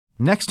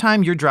Next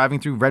time you're driving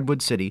through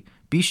Redwood City,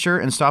 be sure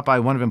and stop by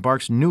one of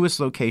Embark's newest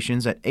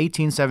locations at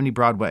 1870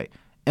 Broadway.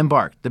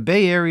 Embark, the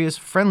Bay Area's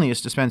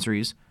friendliest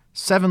dispensaries,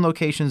 7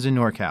 locations in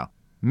NorCal.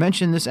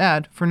 Mention this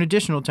ad for an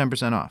additional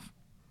 10% off.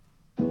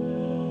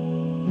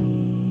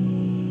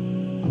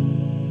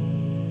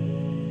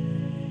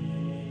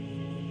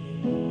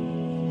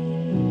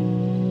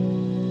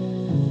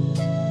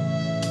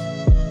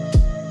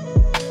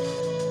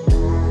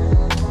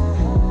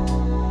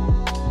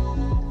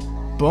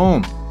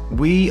 Boom.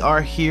 We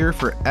are here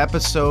for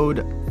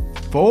episode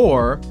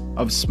 4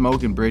 of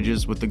Smoking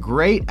Bridges with the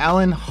great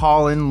Ellen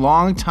Holland,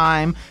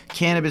 longtime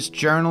cannabis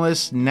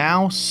journalist,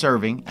 now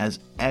serving as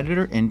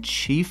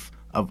editor-in-chief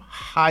of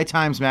High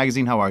Times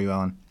magazine. How are you,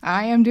 Ellen?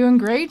 I am doing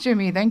great,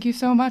 Jimmy. Thank you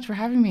so much for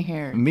having me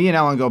here. Me and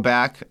Ellen go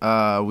back.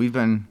 We've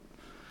been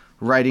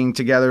writing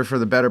together for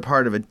the better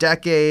part of a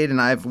decade, and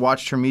I've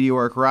watched her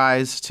meteoric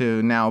rise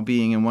to now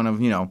being in one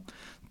of,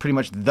 pretty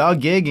much the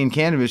gig in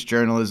cannabis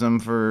journalism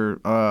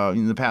for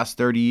in the past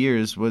 30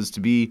 years was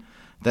to be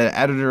the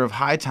editor of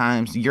High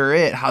Times. You're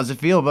it. How's it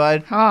feel,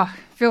 bud? Oh,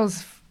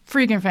 feels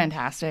freaking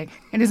fantastic.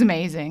 It is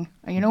amazing.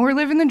 We're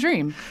living the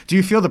dream. Do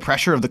you feel the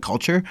pressure of the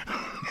culture?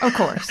 Of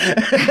course.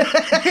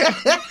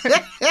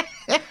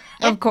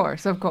 Of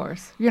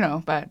course.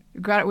 But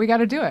we got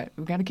to do it.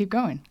 We got to keep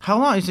going. How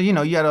long? So, you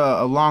had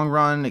a long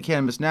run at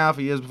Cannabis Now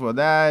for years before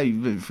that.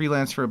 You've been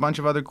freelance for a bunch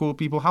of other cool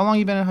people. How long have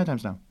you been at High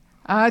Times now?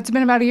 It's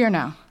been about a year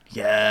now.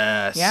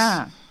 Yes.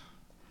 Yeah.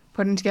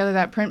 Putting together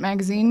that print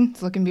magazine.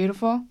 It's looking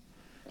beautiful.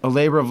 A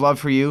labor of love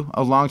for you,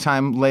 a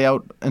longtime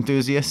layout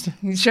enthusiast.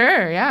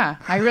 Sure, yeah.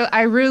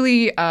 I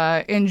really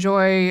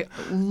enjoy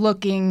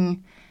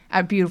looking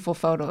at beautiful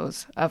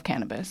photos of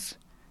cannabis.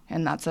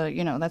 And that's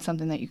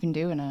something that you can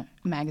do in a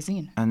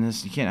magazine. And I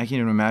can't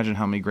even imagine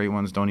how many great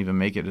ones don't even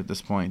make it at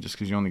this point just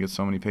because you only get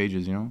so many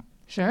pages,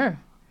 Sure.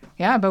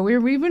 Yeah, but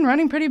we've been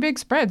running pretty big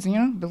spreads,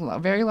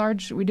 very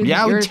large. We did.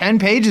 Yeah, with 10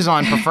 pages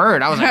on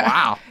Preferred. I was like,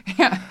 wow.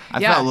 I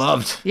felt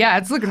loved. Yeah,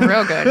 it's looking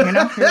real good.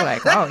 You're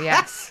like, oh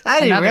yes. I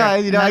didn't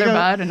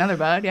realize. Another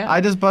bud. Yeah. I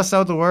just bust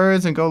out the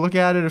words and go look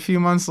at it a few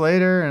months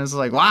later, and it's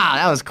like, wow,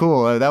 that was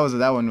cool. That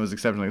one was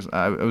exceptionally.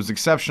 I was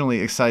exceptionally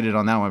excited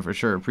on that one for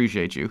sure.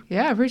 Appreciate you.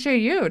 Yeah, appreciate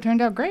you. It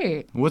turned out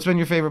great. What's been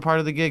your favorite part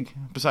of the gig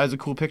besides the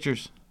cool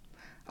pictures?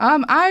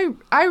 I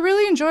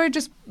really enjoyed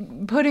just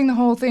putting the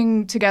whole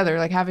thing together,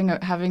 like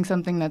having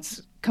something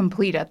that's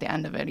complete at the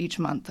end of it each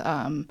month.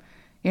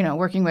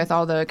 Working with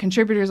all the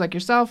contributors like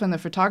yourself and the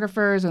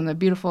photographers and the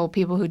beautiful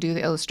people who do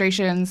the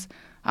illustrations.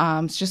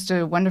 It's just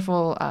a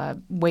wonderful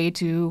way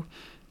to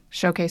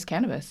showcase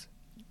cannabis.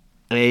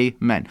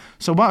 Amen.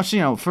 So,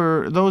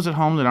 for those at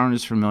home that aren't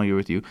as familiar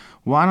with you,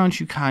 why don't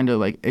you kind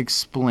of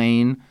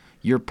explain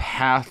your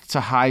path to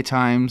High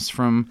Times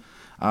from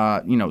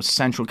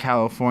Central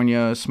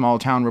California, small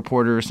town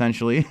reporter,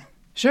 essentially.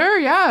 Sure,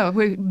 yeah.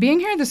 Being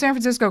here at the San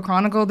Francisco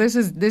Chronicle, this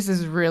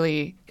is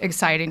really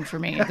exciting for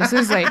me. This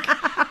is like,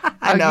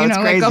 it's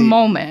crazy. Like a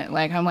moment.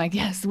 Like I'm like,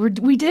 yes,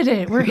 we did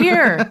it. We're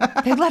here.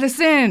 They let us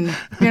in.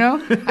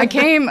 I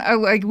came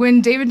when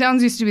David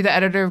Downs used to be the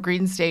editor of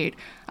Green State.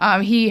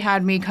 He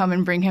had me come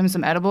and bring him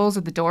some edibles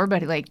at the door,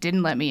 but he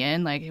didn't let me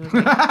in. He was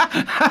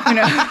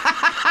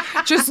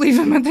just leave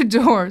him at the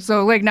door.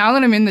 So now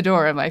that I'm in the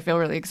door, I feel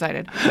really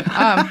excited.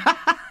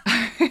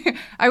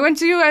 I went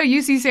to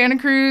UC Santa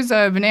Cruz,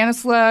 Banana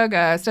Slug,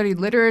 studied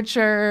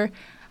literature.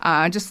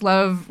 Just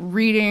love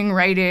reading,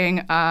 writing.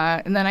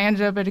 And then I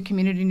ended up at a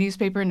community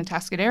newspaper in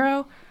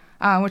Atascadero,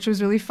 which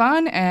was really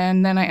fun.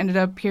 And then I ended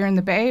up here in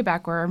the Bay,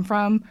 back where I'm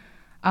from,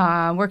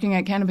 working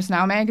at Cannabis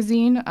Now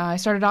magazine. I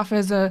started off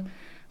as a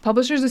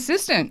publisher's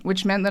assistant,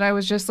 which meant that I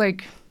was just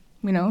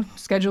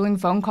scheduling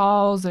phone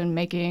calls and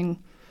making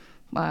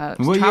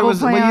What year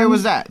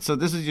was that? So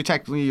this is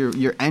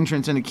your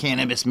entrance into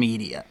cannabis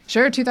media.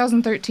 Sure,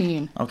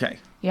 2013. Okay.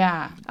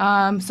 Yeah.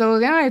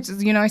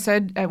 I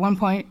said at one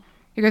point,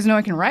 you guys know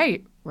I can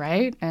write,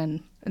 right?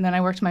 And then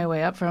I worked my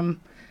way up from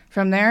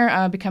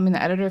there, becoming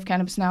the editor of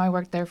Cannabis Now. I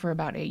worked there for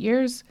about 8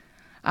 years.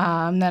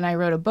 Then I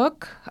wrote a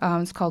book.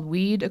 It's called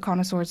Weed: A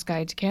Connoisseur's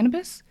Guide to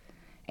Cannabis.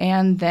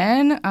 And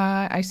then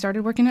I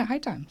started working at High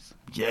Times.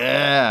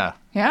 Yeah.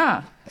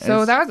 Yeah.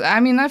 So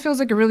that feels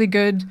like a really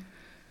good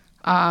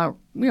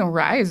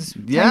rise.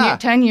 Yeah.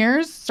 10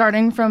 years,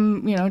 starting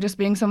from, just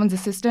being someone's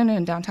assistant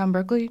in downtown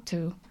Berkeley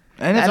to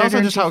And it's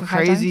also just how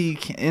crazy,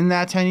 in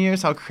that 10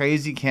 years, how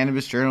crazy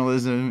cannabis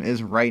journalism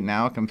is right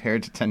now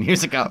compared to 10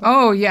 years ago.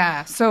 Oh,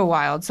 yeah. So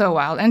wild, so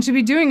wild. And to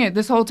be doing it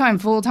this whole time,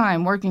 full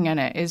time, working in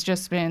it, has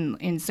just been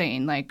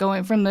insane. Like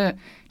going from the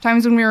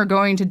times when we were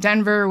going to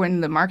Denver,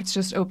 when the markets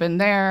just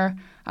opened there,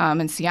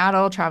 in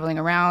Seattle, traveling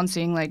around,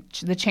 seeing like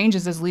the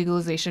changes as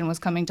legalization was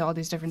coming to all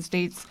these different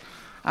states.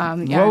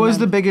 What was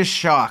the biggest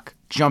shock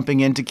jumping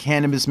into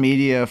cannabis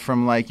media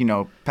from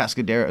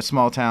Pescadero, a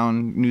small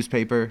town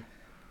newspaper?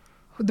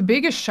 The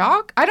biggest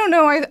shock? I don't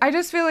know. I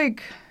just feel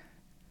like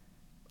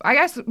I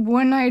guess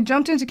when I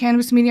jumped into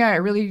cannabis media, I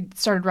really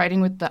started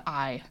writing with the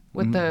I,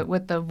 with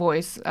the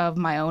voice of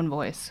my own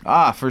voice.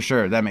 Ah, for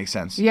sure. That makes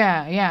sense.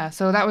 Yeah.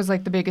 So that was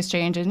like the biggest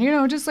change. And,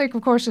 just like,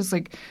 of course, just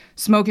like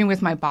smoking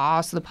with my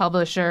boss, the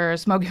publisher,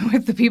 smoking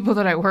with the people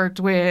that I worked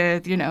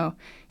with,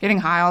 getting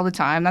high all the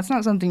time. That's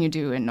not something you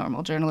do in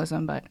normal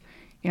journalism, but,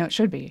 it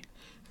should be.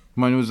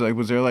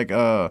 Was there like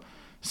a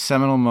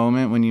seminal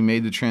moment when you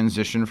made the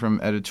transition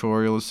from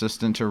editorial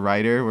assistant to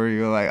writer where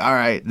you were like, all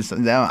right,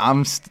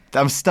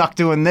 I'm stuck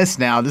doing this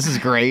now. This is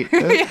great.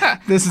 Yeah.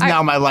 This is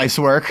now my life's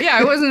work. Yeah,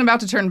 I wasn't about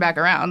to turn back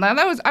around.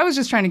 I was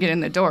just trying to get in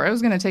the door. I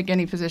was going to take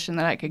any position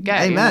that I could get.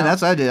 Hey, man,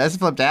 that's what I did.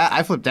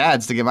 I flipped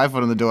ads to get my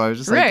foot in the door. I was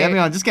just like, get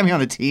me on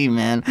the team,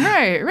 man.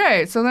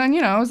 Right. So then,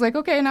 I was like,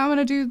 okay, now I'm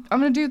going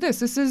to do this.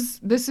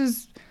 This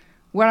is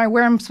where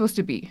I'm supposed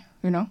to be,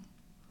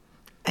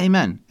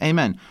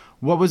 Amen.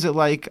 What was it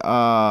like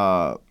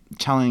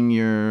telling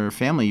your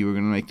family you were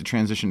going to make the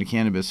transition to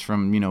cannabis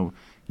from,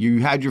 you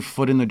had your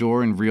foot in the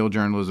door in real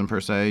journalism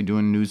per se,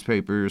 doing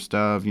newspaper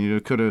stuff.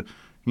 You could have,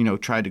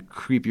 tried to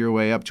creep your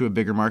way up to a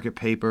bigger market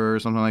paper or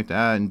something like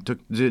that and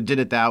did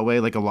it that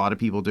way like a lot of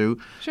people do.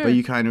 Sure. But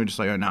you kind of just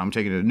like, oh, no, I'm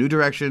taking it a new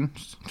direction,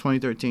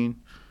 2013.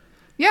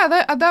 Yeah,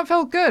 that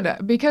felt good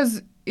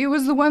because it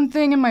was the one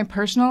thing in my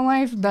personal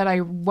life that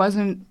I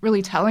wasn't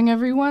really telling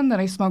everyone, that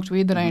I smoked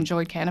weed, that I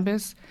enjoyed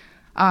cannabis.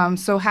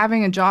 So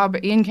having a job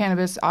in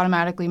cannabis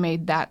automatically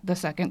made that the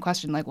second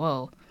question, like,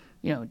 well,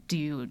 do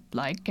you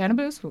like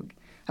cannabis? Well,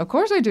 of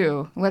course I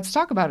do. Let's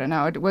talk about it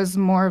now. It was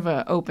more of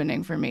an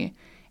opening for me.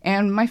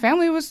 And my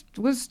family was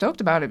stoked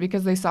about it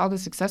because they saw the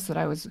success that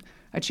I was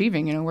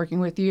achieving,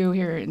 working with you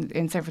here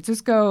in San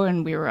Francisco,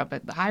 and we were up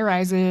at the high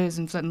rises,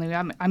 and suddenly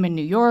I'm in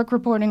New York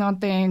reporting on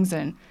things,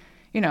 and,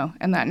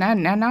 and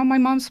now my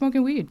mom's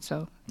smoking weed,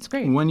 so it's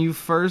great. When you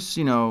first,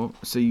 so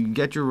you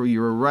get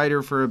you're a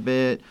writer for a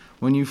bit.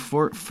 When you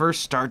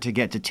first start to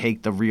get to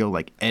take the real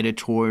like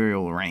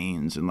editorial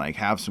reins and like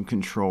have some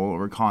control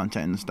over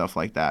content and stuff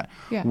like that,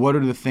 What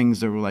are the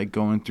things that were like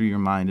going through your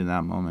mind in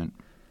that moment?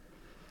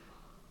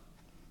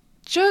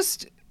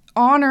 Just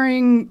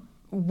honoring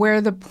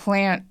where the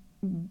plant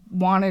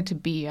wanted to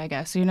be, I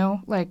guess,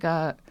 like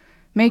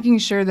making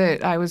sure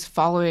that I was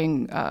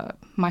following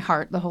my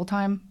heart the whole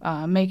time,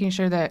 making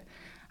sure that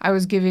I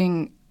was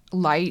putting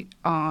light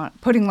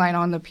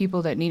on the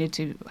people that needed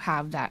to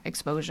have that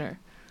exposure.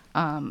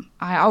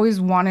 I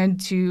always wanted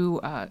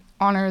to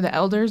honor the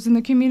elders in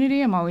the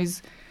community. I'm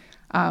always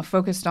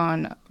focused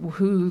on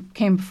who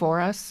came before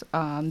us,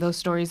 those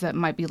stories that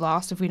might be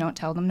lost if we don't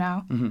tell them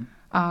now.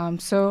 Mm-hmm.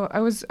 So I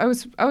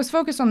was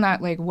focused on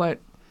that, like what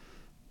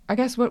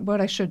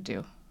I should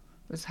do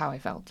was how I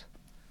felt.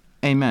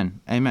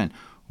 Amen.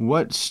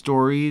 What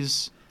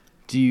stories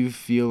do you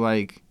feel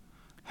like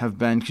have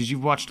been, because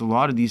you've watched a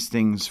lot of these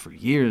things for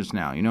years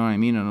now, you know what I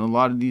mean? And a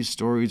lot of these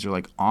stories are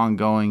like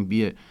ongoing,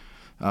 be it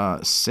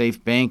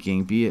safe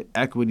banking, be it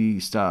equity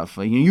stuff.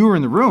 Like you were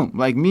in the room,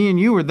 like me and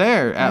you were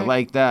there at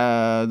like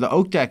the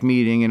Oak Deck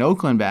meeting in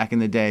Oakland back in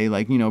the day,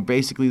 like,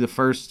 basically the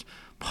first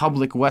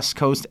public West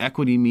Coast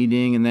equity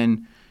meeting, and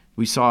then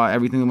we saw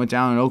everything that went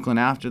down in Oakland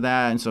after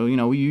that. And so,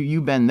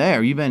 you've been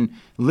there. You've been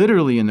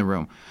literally in the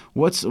room.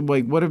 What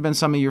have been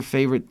some of your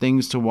favorite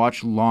things to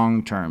watch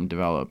long term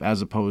develop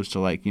as opposed to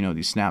like,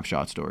 these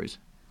snapshot stories?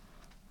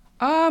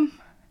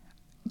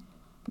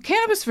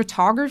 Cannabis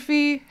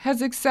photography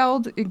has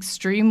excelled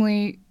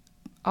extremely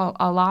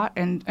a lot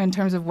in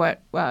terms of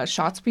what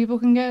shots people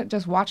can get.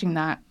 Just watching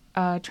that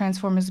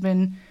transform has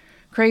been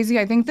crazy.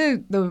 I think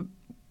the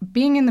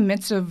being in the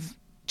midst of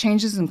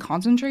changes in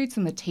concentrates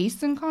and the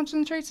taste in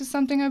concentrates is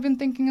something I've been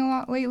thinking a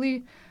lot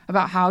lately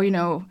about how,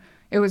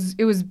 it was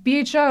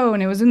BHO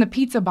and it was in the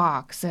pizza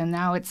box, and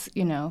now it's,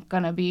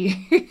 gonna be,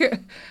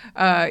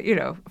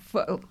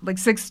 like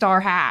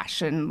 6-star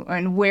hash,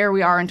 and where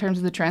we are in terms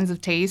of the trends of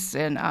taste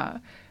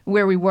and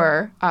where we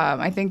were.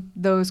 I think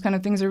those kind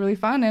of things are really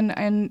fun,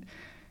 and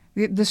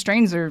the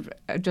strains are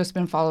just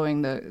been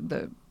following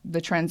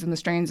the trends and the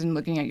strains and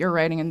looking at your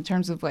writing in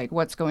terms of like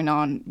what's going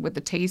on with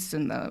the tastes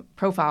and the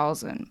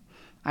profiles, and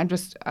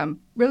I'm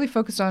really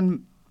focused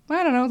on,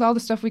 I don't know, all the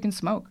stuff we can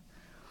smoke.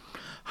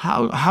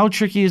 How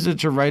tricky is it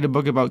to write a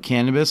book about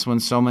cannabis when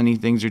so many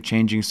things are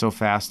changing so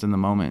fast in the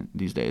moment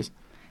these days?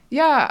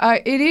 Yeah,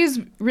 it is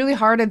really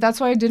hard. That's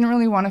why I didn't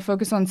really want to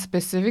focus on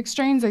specific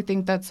strains. I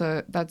think that's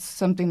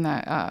something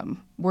that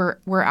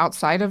we're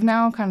outside of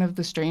now. Kind of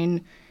the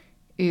strain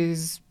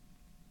is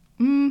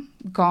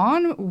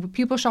gone.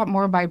 People shop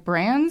more by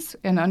brands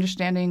and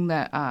understanding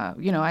that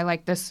I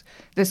like this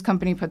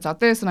company puts out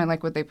this, and I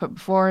like what they put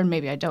before, and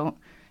maybe I don't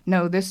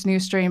know this new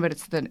strain, but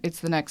it's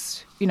the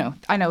next.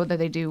 I know that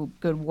they do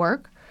good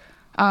work.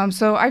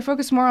 So I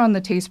focus more on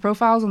the taste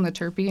profiles and the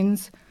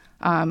terpenes.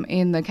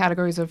 In the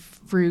categories of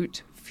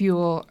fruit,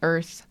 fuel,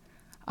 earth,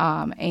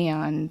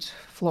 and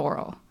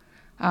floral.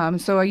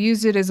 So I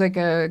used it as like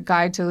a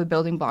guide to the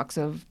building blocks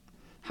of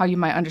how you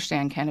might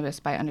understand cannabis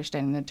by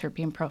understanding the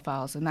terpene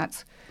profiles. And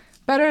that's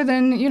better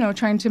than,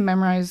 trying to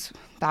memorize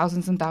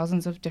thousands and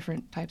thousands of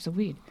different types of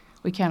weed.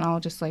 We can't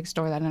all just like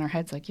store that in our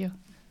heads like you.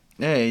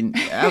 Hey,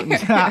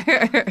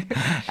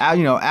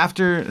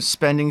 after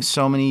spending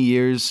so many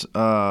years,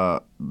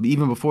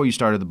 even before you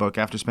started the book,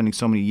 after spending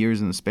so many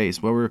years in the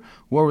space, what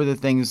were the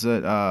things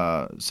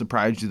that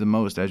surprised you the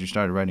most as you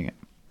started writing it?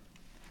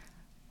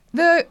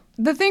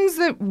 The things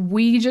that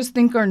we just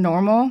think are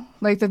normal,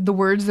 like the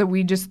words that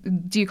we just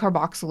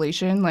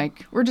decarboxylation,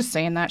 like we're just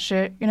saying that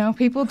shit,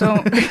 people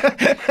don't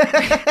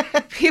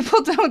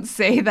people don't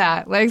say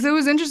that. Like, so it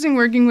was interesting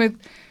working with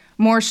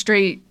more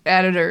straight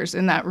editors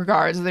in that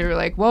regards. They were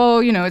like, well,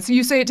 it's,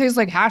 you say it tastes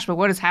like hash, but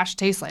what does hash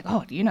taste like?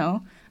 Oh,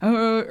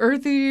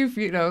 earthy,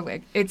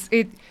 like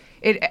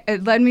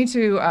it led me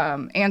to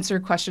answer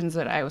questions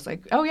that I was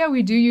like, oh yeah,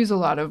 we do use a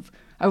lot of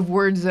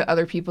words that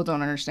other people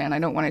don't understand. I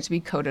don't want it to be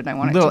coded. I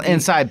want it little to be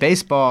inside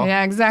baseball.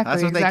 Yeah, exactly.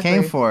 That's what exactly. they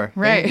came for.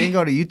 Right. They can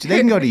go to YouTube. They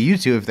can go to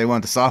YouTube if they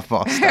want the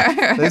softball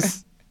stuff.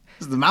 This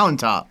is the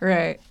mountaintop.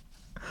 Right.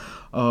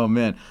 Oh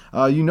man,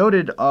 you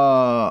noted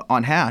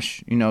on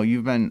hash.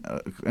 You've been,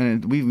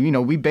 and we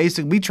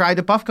tried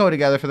to Puffco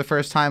together for the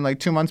first time like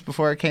 2 months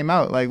before it came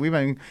out. Like we've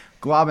been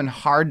globbing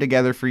hard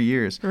together for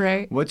years.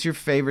 Right. What's your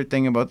favorite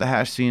thing about the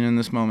hash scene in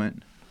this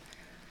moment?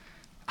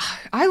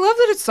 I love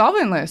that it's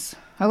solventless.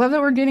 I love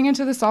that we're getting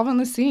into the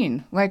solventless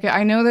scene. Like,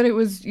 I know that it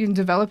was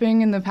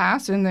developing in the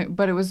past,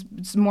 but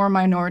it's more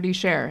minority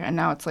share, and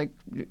now it's like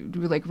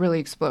really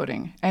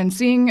exploding. And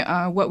seeing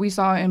what we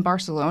saw in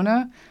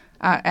Barcelona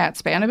at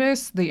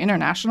Spanibus, the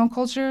international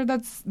culture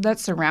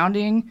that's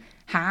surrounding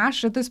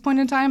hash at this point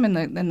in time, and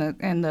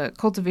the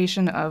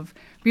cultivation of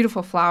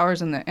beautiful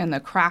flowers and the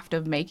craft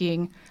of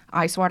making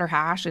ice water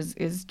hash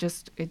is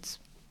just it's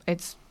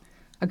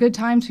a good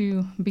time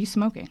to be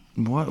smoking.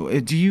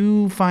 What do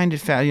you find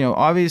it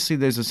obviously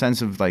there's a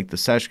sense of like the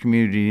sesh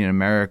community in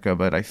America,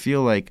 but I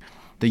feel like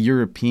the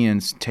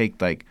Europeans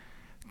take like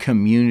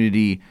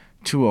community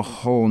to a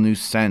whole new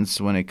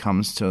sense when it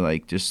comes to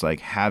like just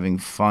like having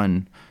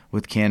fun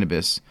with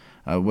cannabis.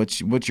 What's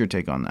your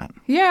take on that?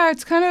 Yeah,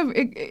 it's kind of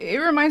it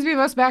reminds me of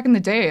us back in the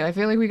day. I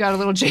feel like we got a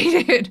little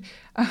jaded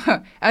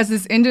as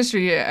this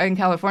industry in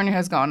California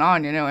has gone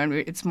on, and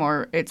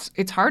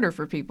it's harder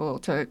for people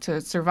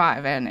to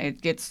survive, and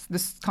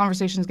this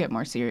conversations get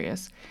more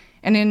serious.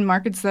 And in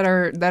markets that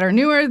are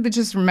newer, they're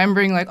just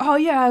remembering like, oh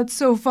yeah, it's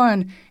so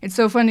fun. It's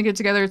so fun to get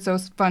together. It's so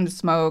fun to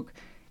smoke.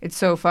 It's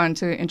so fun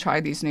to try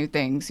these new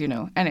things,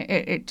 and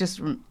it just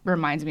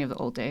reminds me of the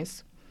old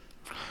days.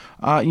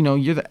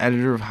 You're the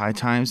editor of High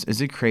Times.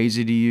 Is it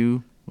crazy to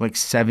you, like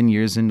 7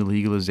 years into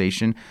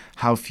legalization,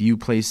 how few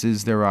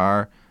places there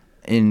are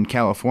in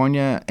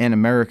California and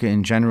America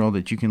in general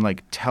that you can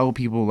like tell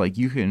people like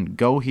you can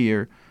go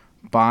here,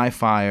 buy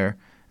fire,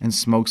 and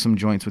smoke some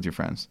joints with your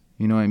friends?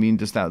 You know what I mean?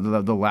 Just that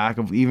the lack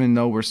of, even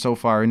though we're so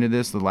far into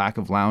this, the lack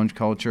of lounge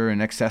culture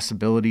and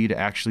accessibility to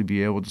actually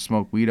be able to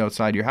smoke weed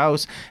outside your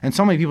house. And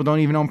so many people don't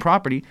even own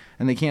property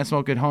and they can't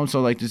smoke at home. So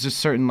like there's just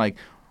certain like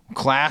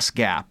class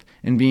gap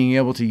in being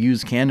able to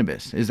use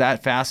cannabis. Is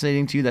that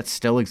fascinating to you that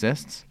still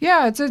exists?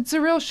 Yeah, it's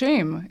a real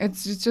shame.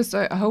 It's just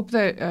I hope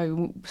that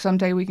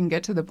someday we can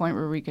get to the point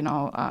where we can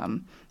all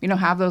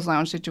have those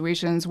lounge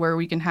situations where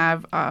we can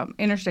have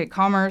interstate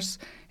commerce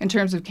in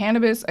terms of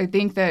cannabis. I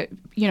think that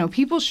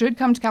people should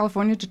come to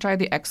California to try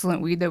the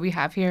excellent weed that we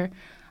have here,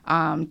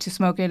 to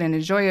smoke it and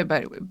enjoy it.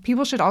 But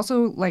people should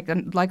also like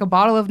a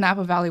bottle of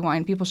Napa Valley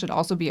wine. People should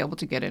also be able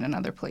to get it in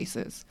other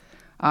places.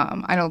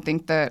 I don't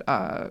think that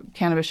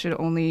cannabis should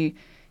only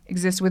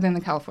exist within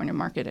the California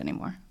market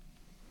anymore.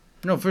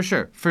 No, for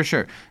sure.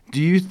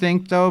 Do you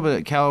think, though,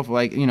 that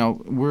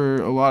we're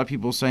a lot of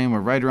people saying we're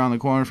right around the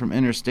corner from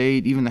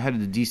interstate, even the head of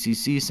the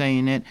DCC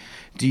saying it.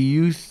 Do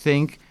you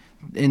think,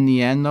 in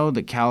the end, though,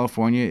 that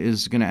California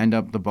is going to end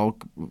up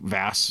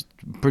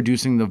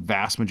producing the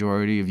vast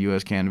majority of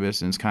U.S.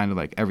 cannabis, and it's kind of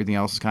like everything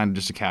else is kind of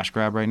just a cash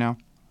grab right now?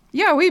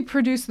 Yeah, we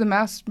produce the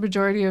mass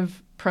majority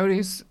of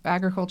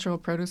agricultural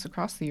produce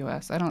across the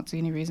U.S. I don't see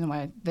any reason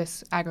why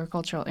this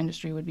agricultural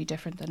industry would be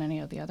different than any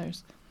of the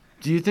others.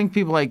 Do you think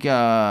people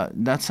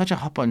that's such a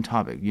hot-button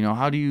topic?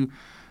 How do you,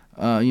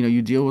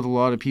 you deal with a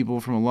lot of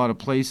people from a lot of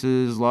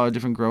places, a lot of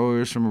different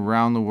growers from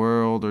around the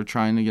world are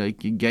trying to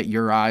get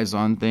your eyes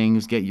on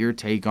things, get your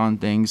take on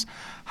things.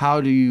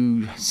 How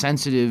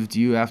sensitive do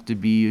you have to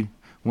be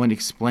when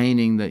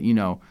explaining that,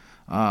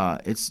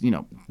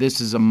 this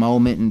is a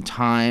moment in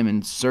time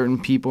and certain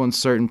people in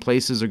certain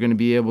places are going to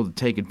be able to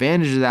take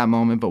advantage of that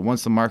moment. But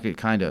once the market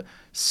kind of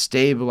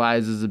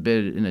stabilizes a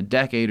bit in a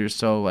decade or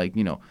so,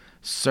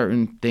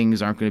 certain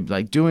things aren't going to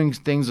be doing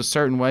things a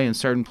certain way in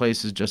certain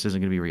places just isn't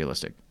going to be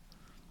realistic.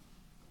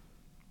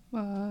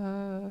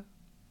 How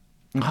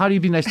do you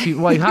be nice to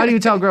people? How do you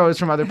tell growers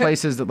from other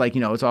places that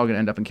it's all going to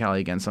end up in Cali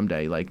again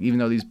someday? Even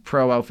though these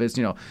pro outfits,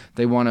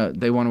 they want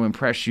to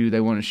impress you, they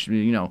want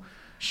to,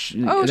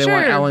 they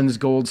want Ellen's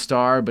Gold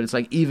Star, but it's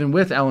even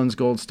with Ellen's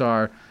Gold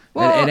Star,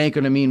 it ain't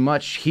going to mean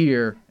much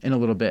here in a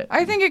little bit.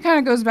 I think it kind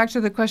of goes back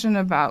to the question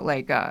about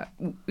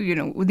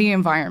the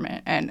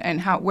environment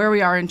and where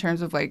we are in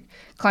terms of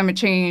climate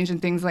change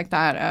and things like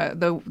that.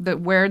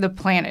 Where the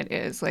planet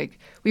is.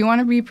 We want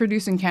to be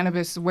producing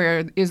cannabis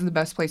where is the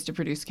best place to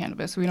produce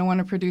cannabis. We don't want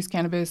to produce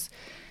cannabis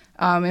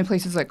in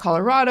places like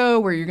Colorado,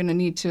 where you're going to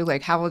need to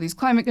like have all these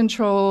climate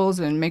controls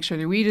and make sure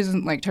the weed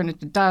isn't like turned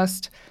into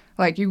dust.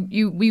 Like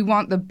we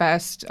want the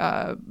best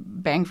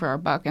bang for our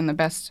buck, and the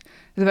best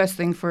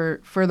thing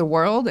for the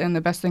world, and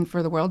the best thing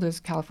for the world is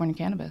California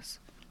cannabis.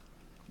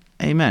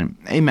 Amen.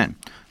 Amen.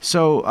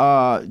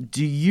 So,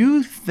 do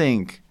you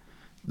think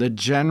the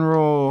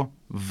general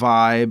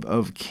vibe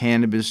of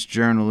cannabis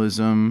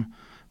journalism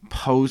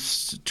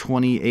post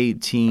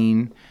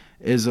 2018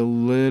 is a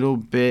little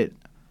bit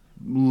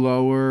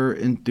lower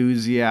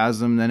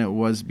enthusiasm than it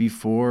was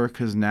before,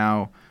 because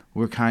now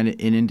we're kind of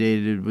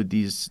inundated with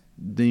these,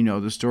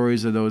 the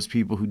stories of those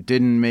people who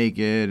didn't make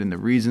it and the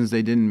reasons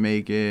they didn't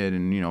make it,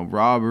 and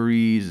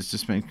robberies.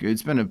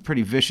 It's been a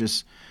pretty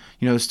vicious.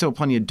 There's still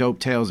plenty of dope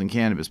tales in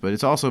cannabis, but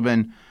it's also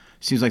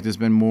seems like there's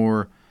been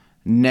more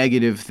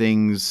negative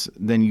things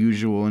than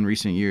usual in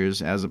recent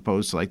years, as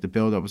opposed to like the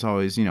buildup was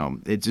always,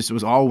 it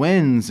was all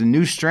wins and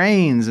new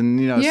strains and,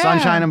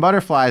 sunshine and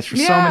butterflies for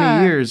so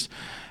many years.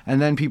 And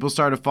then people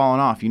started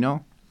falling off,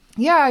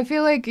 Yeah, I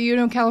feel like,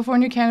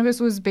 California cannabis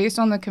was based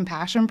on the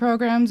compassion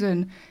programs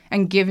and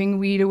giving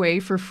weed away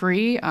for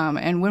free.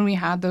 And when we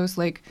had those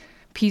like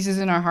pieces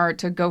in our heart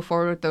to go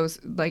forward with those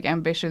like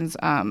ambitions,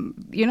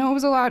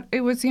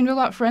 it seemed a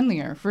lot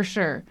friendlier for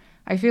sure.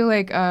 I feel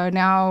like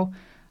now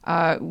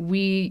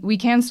we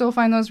can still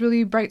find those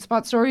really bright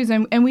spot stories,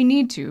 and we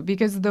need to,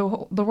 because the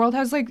world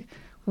has like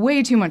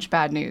way too much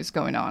bad news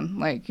going on.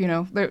 Like,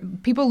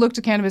 people look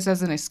to cannabis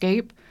as an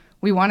escape.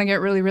 We want to get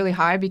really, really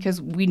high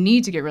because we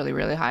need to get really,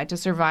 really high to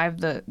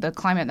survive the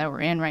climate that we're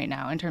in right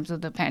now in terms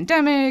of the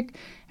pandemic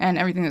and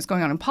everything that's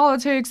going on in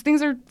politics.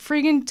 Things are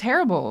freaking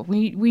terrible.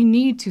 We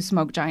need to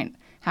smoke giant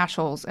hash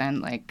holes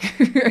and like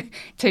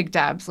take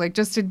dabs, like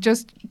just to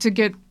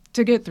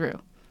get through.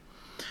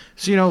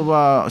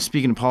 So,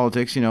 speaking of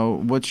politics,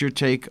 what's your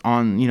take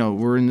on,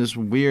 we're in this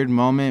weird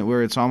moment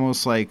where it's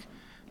almost like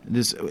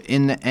this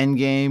in the end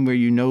game where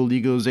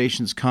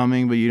legalization's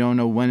coming, but you don't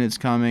know when it's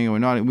coming, or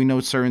we know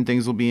certain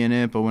things will be in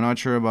it, but we're not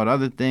sure about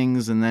other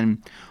things. And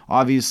then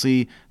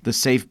obviously the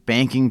safe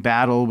banking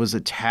battle was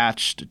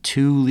attached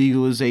to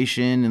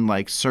legalization, and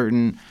like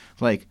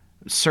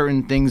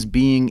certain things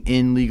being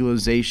in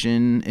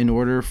legalization in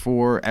order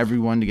for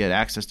everyone to get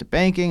access to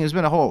banking. There's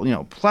been a whole,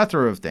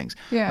 plethora of things.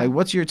 Yeah. Like,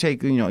 what's your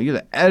take? You're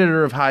the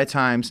editor of High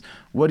Times.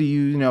 What do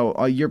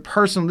your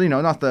personal,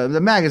 not the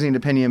magazine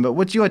opinion, but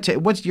what's your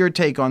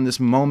take on this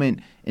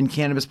moment in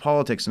cannabis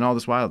politics and all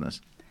this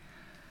wildness?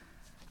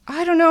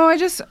 I don't know. I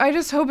just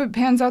hope it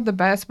pans out the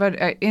best. But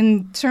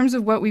in terms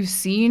of what we've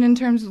seen in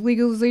terms of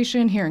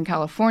legalization here in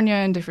California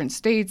and different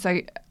states,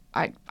 I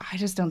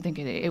just don't think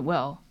it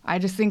will. I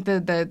just think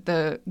that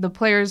the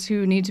players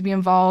who need to be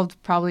involved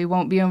probably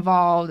won't be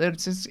involved.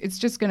 It's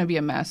just going to be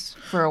a mess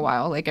for a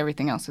while, like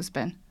everything else has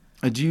been.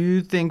 Do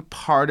you think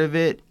part of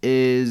it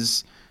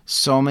is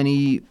so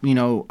many,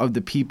 of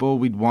the people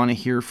we'd want to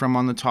hear from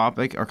on the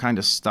topic are kind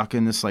of stuck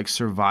in this like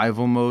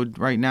survival mode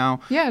right now?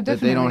 Yeah, definitely.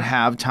 That they don't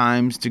have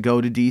times to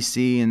go to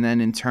D.C. and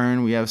then in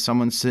turn we have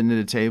someone sitting at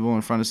a table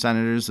in front of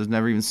senators that's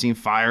never even seen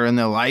fire in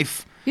their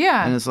life.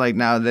 Yeah. And it's like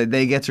now that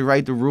they get to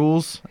write the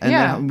rules, and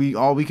then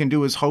all we can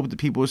do is hope that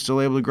people are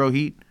still able to grow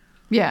heat.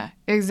 Yeah,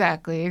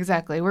 exactly.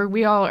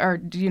 We all are,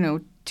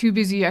 too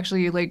busy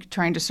actually like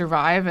trying to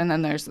survive, and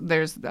then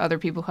there's other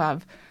people who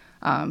have,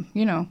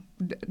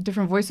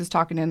 different voices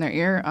talking in their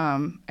ear.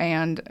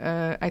 And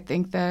I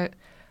think that,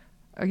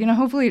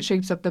 hopefully it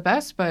shapes up the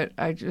best. But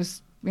I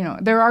just,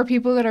 there are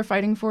people that are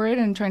fighting for it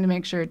and trying to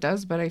make sure it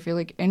does. But I feel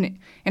like in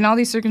all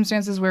these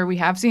circumstances where we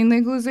have seen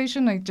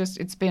legalization,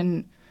 it's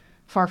been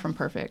far from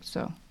perfect.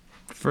 So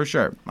for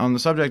sure. On the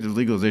subject of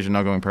legalization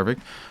not going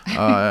perfect,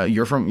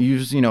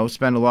 you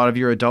spend a lot of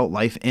your adult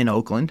life in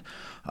Oakland,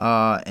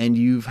 and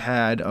you've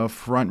had a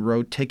front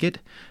row ticket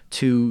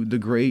to the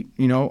great,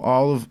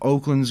 all of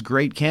Oakland's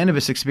great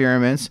cannabis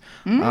experiments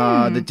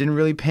that didn't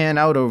really pan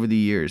out over the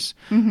years.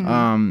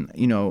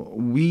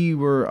 Mm-hmm. We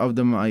were of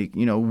them, like,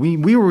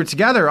 we were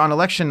together on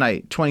election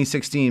night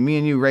 2016, me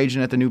and you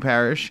raging at the New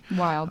Parish.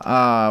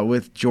 Wild.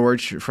 With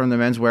George from the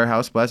Men's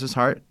Warehouse, bless his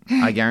heart.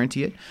 I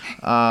guarantee it.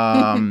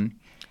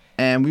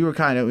 And we were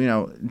kind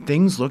of,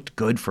 things looked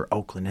good for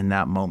Oakland in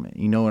that moment.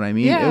 You know what I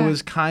mean? Yeah. It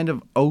was kind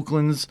of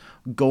Oakland's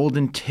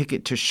golden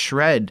ticket to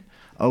shred,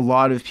 a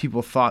lot of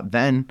people thought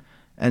then.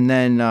 And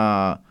then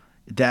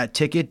that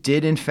ticket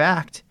did, in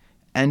fact,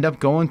 end up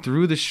going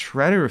through the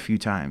shredder a few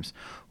times.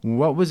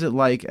 What was it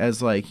like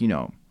as, like,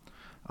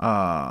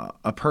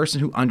 a person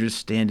who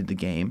understood the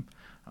game,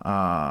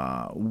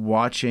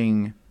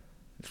 watching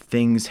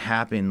things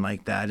happen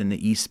like that in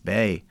the East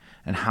Bay,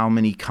 and how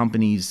many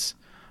companies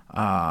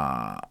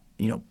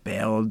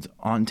bailed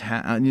on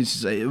town?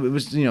 It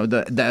was,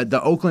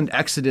 the Oakland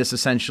exodus,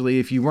 essentially.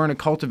 If you weren't a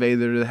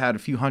cultivator that had a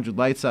few hundred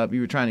lights up,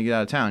 you were trying to get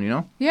out of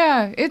town,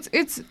 Yeah,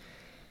 it's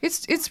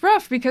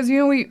rough because,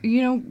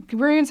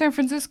 we're in San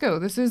Francisco.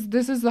 This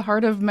is the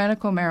heart of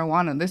medical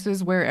marijuana. This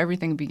is where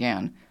everything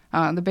began.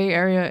 The Bay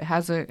Area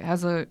has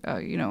a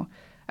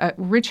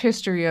rich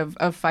history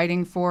of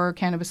fighting for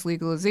cannabis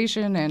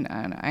legalization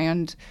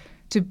and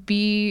to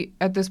be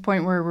at this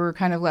point where we're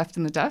kind of left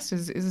in the dust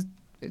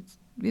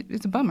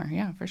it's a bummer.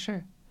 Yeah, for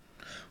sure.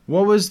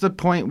 What was the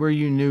point where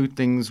you knew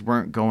things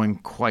weren't going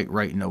quite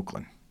right in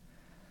Oakland?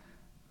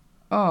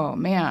 Oh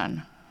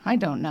man, I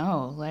don't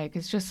know. Like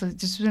it's just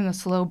been a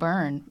slow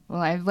burn.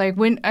 Like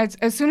when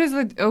as soon as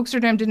the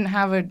Oaksterdam didn't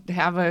have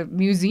a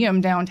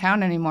museum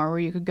downtown anymore where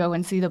you could go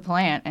and see the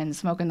plant and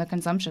smoke in the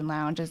consumption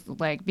lounge, just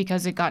like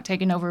because it got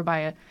taken over by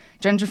a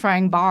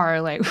gentrifying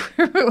bar. Like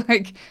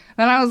like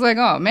then I was like,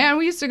 oh man,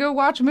 we used to go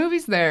watch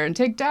movies there and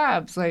take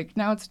dabs. Like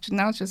now it's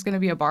just going to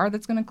be a bar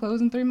that's going to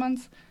close in 3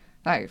 months.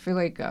 I feel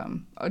like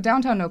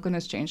downtown Oakland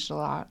has changed a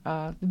lot.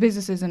 The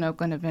businesses in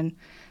Oakland have been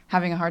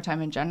having a hard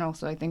time in general,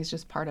 so I think it's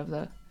just part of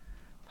the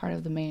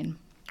main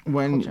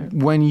culture.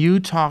 When you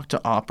talk to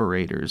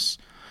operators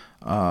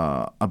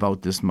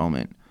about this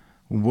moment,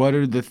 what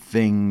are the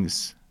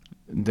things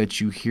that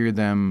you hear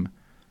them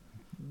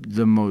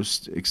the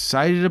most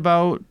excited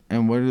about,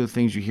 and what are the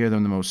things you hear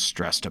them the most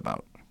stressed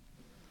about?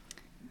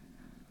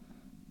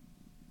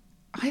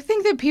 I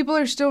think that people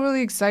are still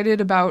really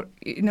excited about,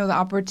 the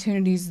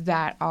opportunities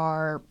that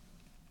are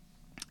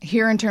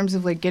here in terms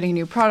of like getting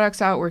new products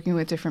out, working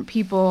with different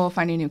people,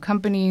 finding new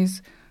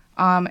companies.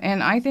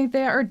 And I think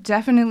they are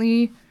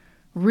definitely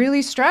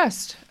really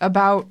stressed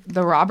about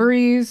the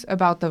robberies,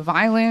 about the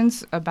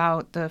violence,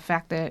 about the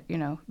fact that,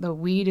 the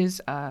weed is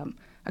a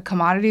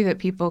commodity that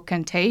people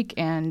can take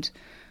and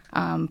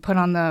put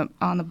on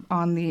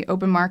the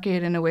open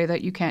market in a way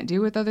that you can't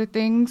do with other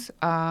things.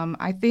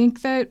 I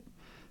think that,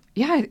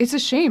 yeah, it's a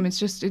shame. It's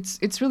just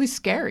it's really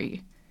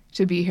scary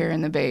to be here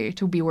in the Bay,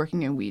 to be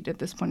working in weed at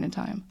this point in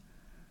time.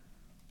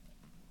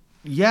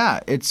 Yeah,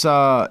 it's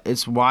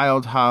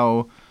wild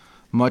how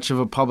much of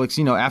a public,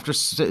 after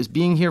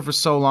being here for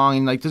so long,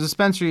 and like the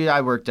dispensary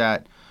I work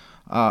at,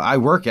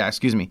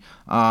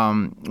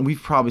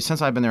 we've probably,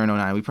 since I've been there in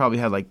 2009, we probably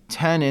had like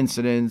 10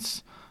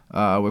 incidents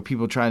where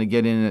people trying to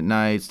get in at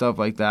night, stuff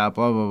like that,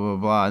 blah, blah, blah,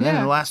 blah. And then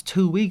in the last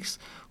 2 weeks,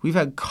 we've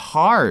had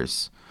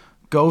cars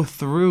go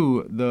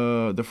through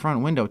the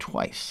front window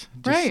twice.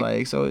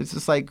 So it's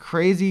just like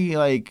crazy,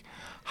 like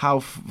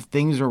how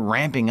things are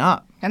ramping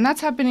up. And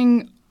that's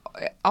happening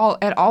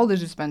at all the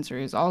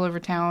dispensaries all over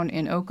town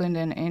in Oakland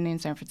and in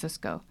San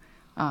Francisco.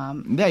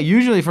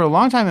 Usually for a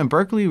long time in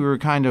Berkeley, we were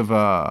kind of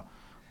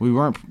we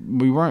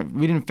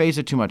didn't face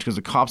it too much because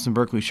the cops in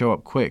Berkeley show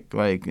up quick.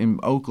 Like in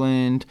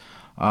Oakland,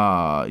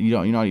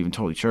 you're not even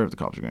totally sure if the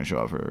cops are going to show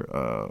up for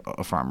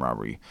a farm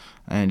robbery,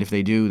 and if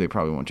they do, they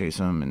probably won't chase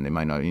them, and they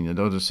might not.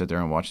 They'll just sit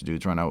there and watch the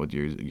dudes run out with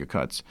your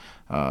cuts.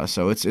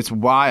 So it's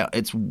wild.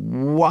 It's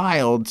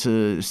wild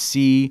to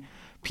see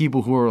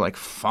people who are like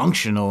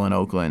functional in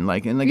Oakland.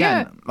 Like, and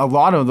again, a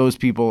lot of those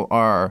people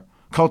are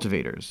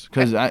cultivators,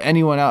 because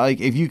anyone out,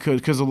 like if you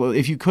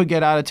could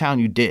get out of town,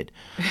 you did.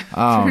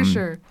 For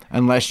sure.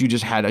 Unless you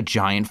just had a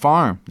giant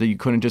farm that you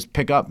couldn't just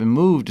pick up and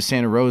move to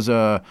Santa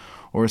Rosa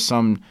or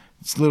some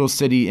little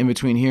city in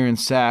between here and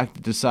Sac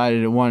that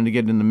decided it wanted to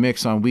get in the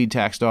mix on weed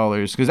tax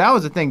dollars. Because that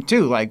was the thing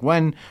too. Like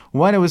when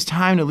it was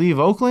time to leave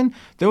Oakland,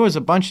 there was a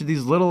bunch of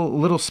these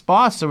little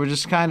spots that were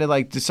just kind of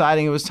like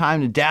deciding it was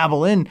time to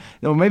dabble in.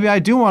 Maybe I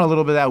do want a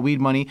little bit of that weed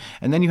money.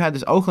 And then you had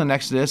this Oakland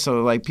next to this,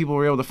 so like people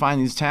were able to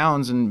find these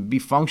towns and be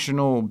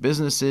functional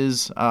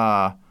businesses.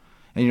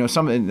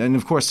 And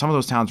of course some of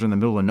those towns are in the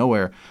middle of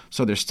nowhere,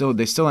 so they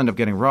still end up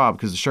getting robbed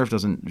because the sheriff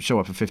doesn't show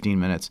up for 15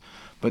 minutes.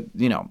 But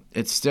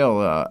it's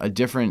still a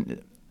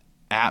different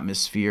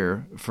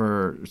atmosphere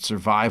for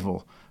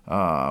survival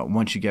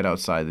once you get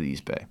outside of the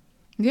East Bay.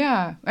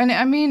 Yeah, and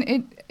I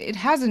mean it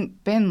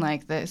hasn't been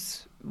like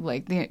this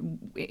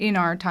in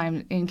our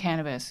time in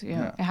cannabis.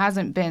 It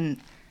hasn't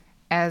been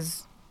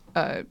as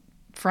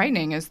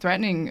frightening, as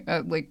threatening,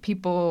 like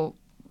people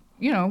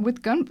with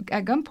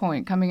at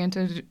gunpoint coming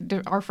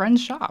into our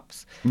friends'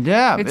 shops.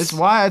 Yeah, it's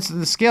why it's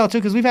the scale too,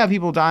 because we've had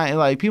people dying.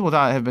 Like people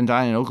have been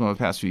dying in Oakland over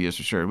the past few years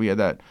for sure. We had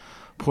that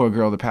poor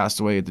girl that passed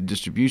away at the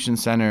distribution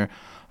center.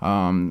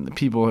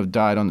 People have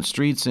died on the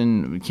streets,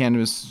 and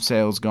cannabis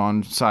sales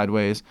gone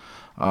sideways.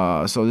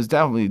 So there's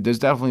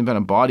definitely been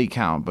a body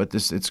count, but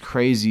it's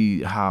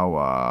crazy how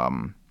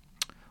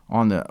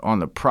on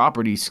the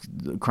property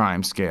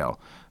crime scale.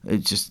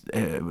 It's just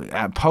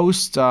at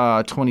post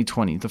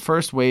 2020, the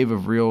first wave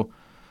of real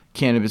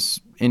cannabis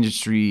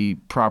industry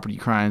property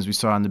crimes we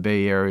saw in the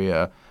Bay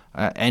Area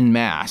en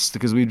masse,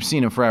 because we've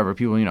seen them forever.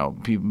 People,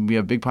 we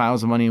have big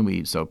piles of money in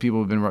weed, so people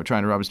have been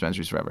trying to rob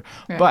dispensaries forever.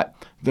 Yeah. But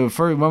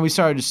when we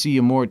started to see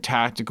a more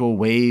tactical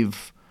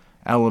wave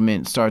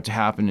element start to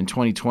happen in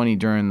 2020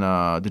 during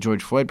the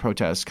George Floyd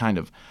protests, kind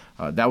of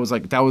that was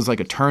like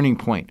a turning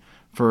point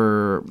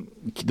for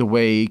the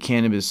way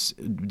cannabis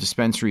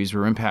dispensaries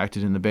were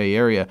impacted in the Bay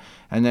Area.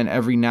 And then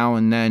every now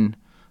and then,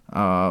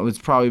 it's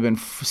probably been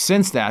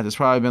since that, there's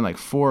probably been like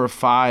 4 or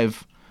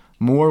 5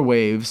 more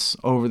waves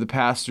over the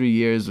past 3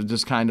 years of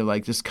just kind of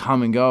like just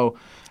come and go.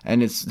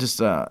 And it's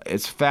just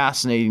it's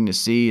fascinating to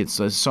see.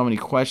 There's so many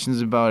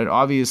questions about it.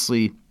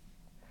 Obviously,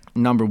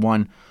 number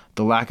one,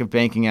 the lack of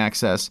banking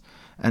access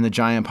and the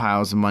giant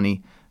piles of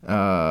money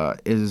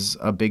is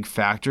a big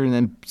factor. And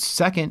then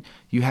second,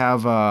 you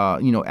have,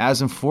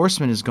 as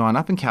enforcement has gone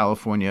up in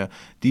California,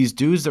 these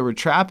dudes that were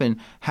trapping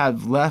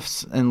have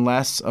less and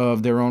less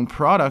of their own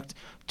product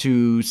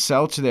to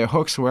sell to their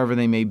hooks wherever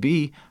they may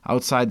be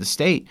outside the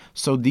state.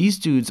 So these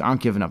dudes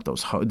aren't giving up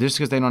those hooks. Just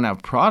because they don't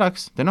have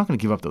products, they're not going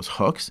to give up those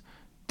hooks.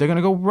 They're going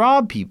to go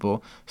rob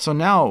people. So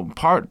now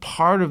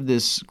part of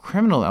this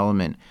criminal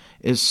element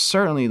is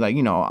certainly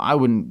I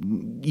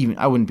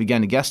wouldn't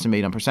begin to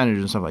guesstimate on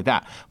percentages and stuff like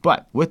that.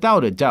 But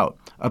without a doubt,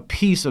 a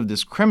piece of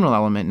this criminal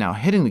element now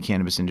hitting the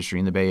cannabis industry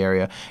in the Bay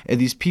Area are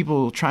these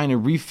people trying to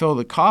refill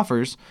the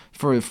coffers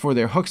for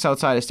their hooks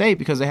outside of state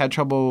because they had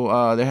trouble.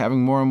 They're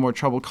having more and more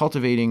trouble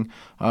cultivating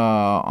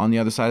on the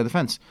other side of the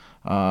fence.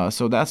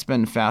 So that's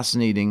been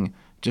fascinating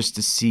just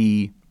to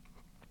see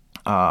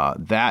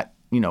that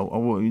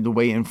the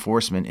way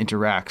enforcement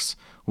interacts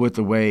with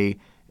the way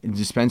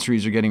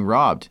dispensaries are getting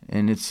robbed,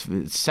 and it's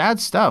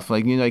sad stuff.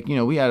 We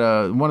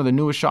had one of the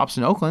newest shops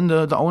in Oakland.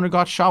 The owner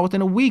got shot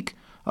within a week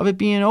of it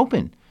being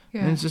open.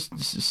 Yeah. And it's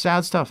just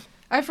sad stuff.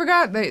 I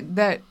forgot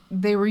that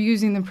they were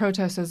using the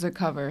protests as a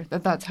cover.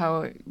 That's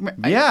how.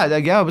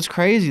 It was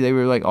crazy. They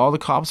were all the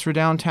cops were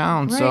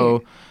downtown, right.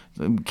 So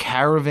the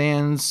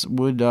caravans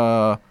would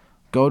go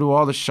to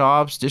all the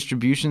shops,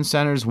 distribution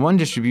centers. One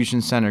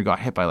distribution center got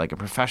hit by a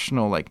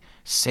professional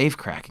safe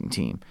cracking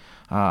team.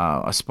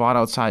 A spot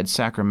outside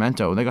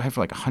Sacramento. They got hit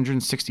for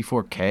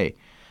 $164K.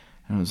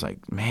 And it was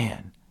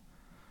man,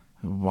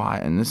 why?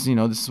 And this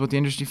is what the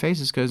industry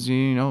faces because,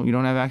 you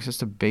don't have access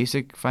to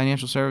basic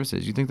financial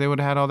services. You think they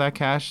would have had all that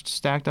cash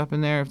stacked up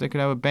in there if they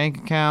could have a bank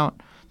account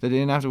that they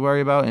didn't have to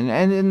worry about?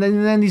 And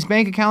then these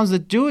bank accounts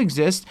that do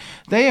exist,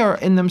 they are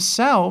in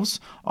themselves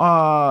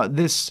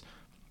this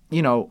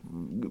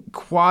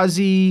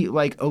quasi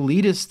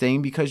elitist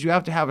thing because you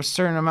have to have a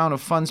certain amount of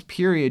funds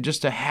period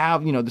just to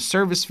have, the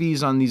service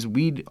fees on these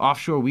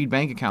offshore weed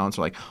bank accounts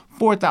are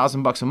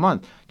 $4,000 a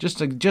month just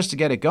to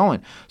get it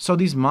going. So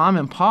these mom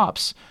and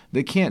pops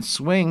that can't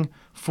swing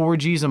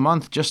 $4,000 a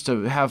month just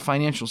to have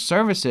financial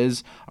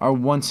services are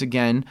once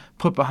again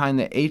put behind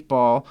the 8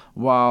 ball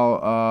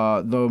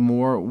while the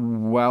more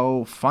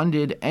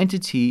well-funded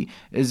entity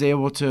is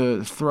able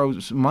to throw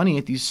money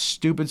at these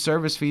stupid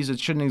service fees that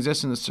shouldn't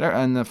exist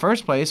in the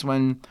first place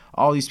when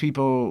all these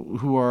people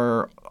who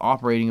are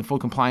operating in full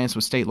compliance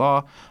with state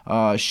law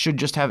should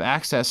just have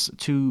access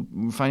to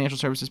financial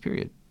services,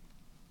 period.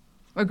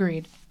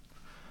 Agreed.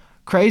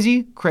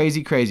 Crazy.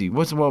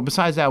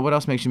 Besides that, what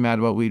else makes you mad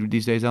about weed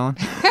these days, Ellen?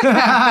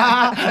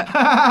 I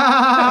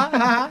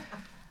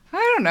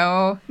don't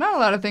know. Not a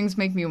lot of things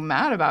make me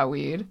mad about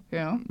weed,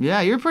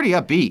 Yeah, you're pretty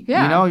upbeat.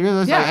 Yeah.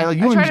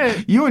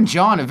 You and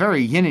John are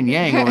very yin and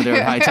yang over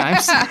there at High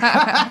Times.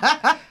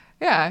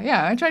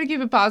 Yeah. I try to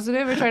keep it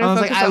positive. I try to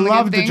focus I on the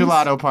love good the things.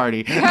 gelato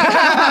party.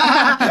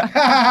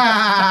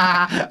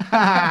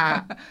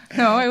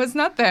 No, I was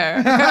not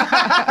there.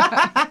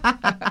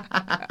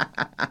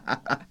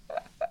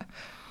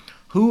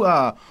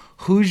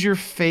 Who's your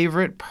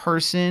favorite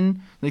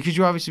person? Because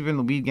you've obviously been in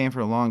the weed game for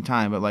a long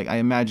time, but I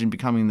imagine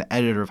becoming the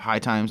editor of High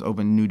Times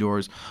opened new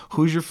doors.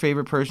 Who's your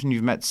favorite person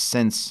you've met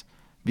since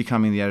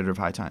becoming the editor of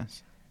High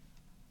Times?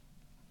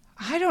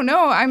 I don't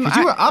know. Because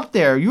you were up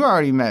there. You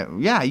already met.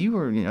 Yeah, you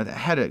were the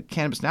head of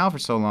Cannabis Now for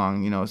so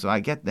long. So I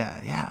get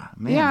that. Yeah,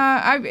 man.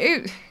 Yeah,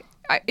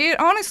 it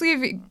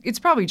honestly, it's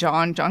probably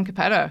John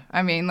Capetta.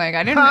 I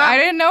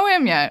didn't know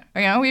him yet.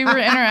 We were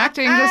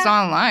interacting just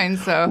online.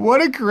 So what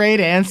a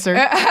great answer.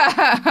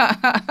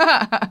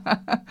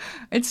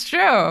 It's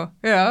true.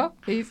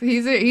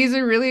 He's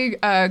a really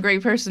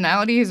great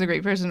personality. He's a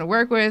great person to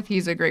work with.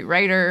 He's a great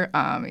writer.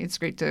 It's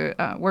great to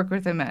work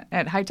with him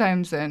at High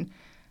Times and.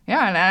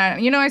 Yeah, and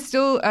I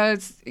still,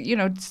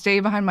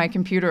 stay behind my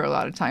computer a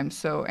lot of times.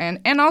 So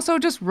and also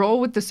just roll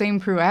with the same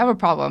crew. I have a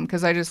problem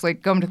because I just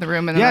go into the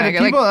room and then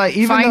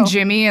I find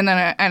Jimmy and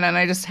then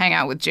I just hang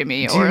out with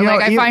Jimmy or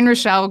I find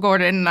Rochelle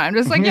Gordon and I'm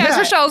just yes,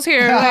 Rochelle's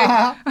here.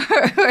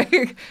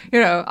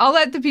 I'll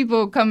let the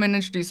people come and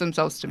introduce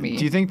themselves to me.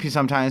 Do you think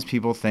sometimes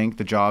people think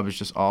the job is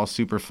just all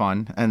super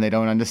fun and they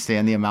don't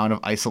understand the amount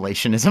of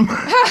isolationism?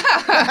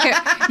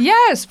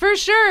 Yes, for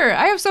sure.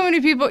 I have so many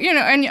people,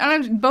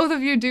 and both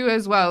of you do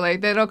as well.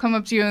 They'll come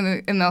up to you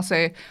and they'll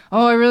say,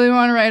 "Oh, I really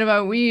want to write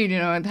about weed.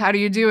 How do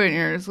you do it?"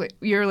 And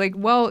you're like,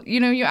 "Well,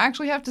 you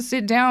actually have to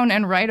sit down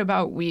and write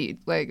about weed.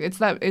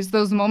 It's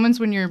those moments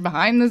when you're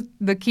behind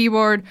the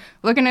keyboard,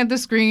 looking at the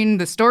screen.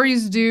 The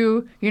story's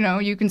due.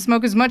 You can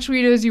smoke as much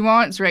weed as you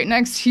want. It's right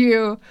next to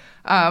you,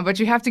 but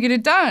you have to get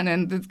it done,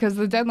 and because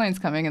the deadline's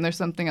coming, and there's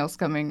something else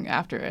coming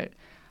after it."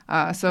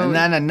 And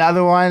then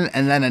another one,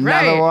 and then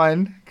another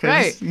one.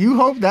 Because you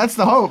hope, that's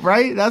the hope,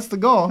 right? That's the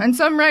goal. And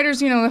some writers,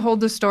 they hold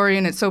the story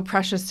and it's so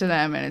precious to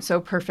them and it's so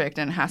perfect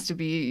and it has to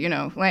be,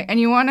 and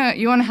you want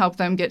to help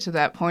them get to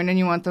that point and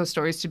you want those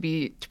stories to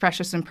be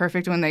precious and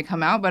perfect when they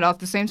come out. But at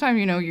the same time,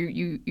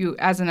 you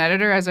as an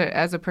editor,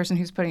 as a person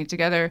who's putting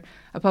together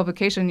a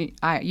publication,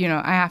 I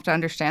have to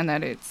understand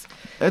that it's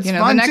fun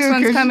the next too,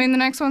 one's coming, the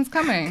next one's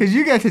coming. Because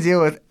you get to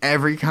deal with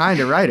every kind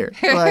of writer.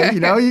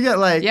 You get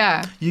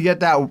you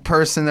get that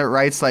person person that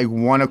writes like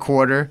one a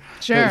quarter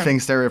Sure. that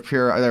thinks they're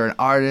an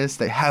artist.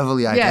 They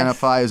heavily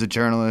identify as a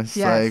journalist.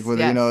 Yes, Like,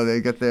 you know,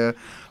 they get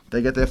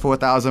their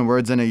 4,000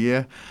 words in a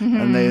year,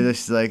 and they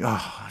just like,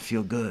 oh, I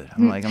feel good.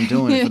 I'm like, I'm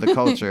doing it for the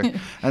culture.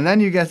 And then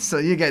you get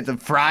the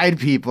fried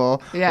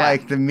people,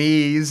 like the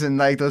me's, and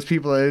like those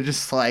people that are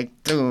just like,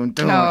 on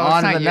to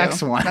the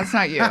next one. That's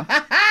not you.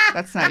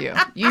 That's not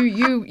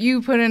you.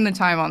 You put in the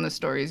time on the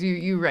stories.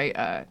 You write,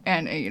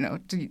 and you know,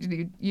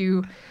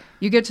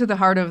 you get to the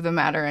heart of the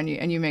matter,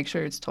 and you make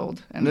sure it's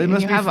told, and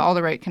you have all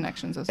the right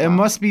connections as well. It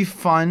must be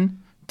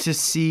fun to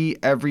see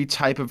every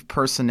type of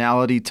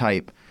personality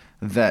type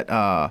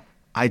that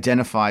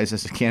identifies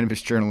as a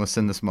cannabis journalist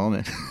in this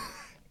moment.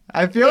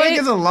 I feel like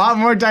it's a lot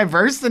more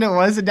diverse than it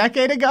was a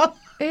decade ago.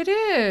 It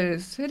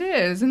is,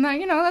 and that,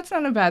 you know, that's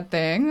not a bad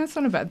thing. There's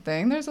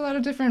a lot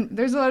of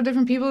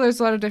different people. There's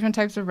a lot of different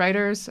types of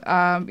writers.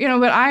 You know,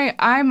 but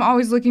I'm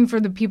always looking for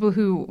the people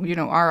who, you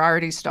know, are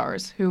already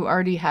stars, who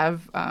already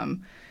have,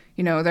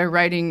 you know, their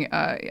writing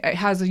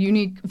has a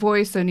unique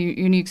voice and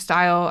unique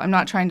style. I'm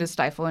not trying to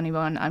stifle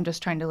anyone. I'm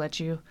just trying to let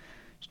you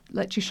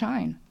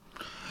shine.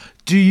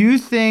 Do you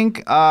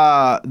think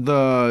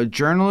the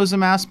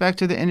journalism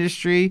aspect of the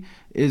industry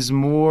is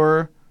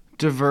more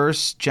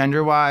diverse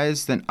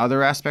gender-wise than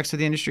other aspects of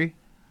the industry?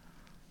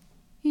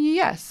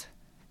 Yes.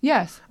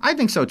 I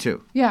think so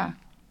too. Yeah.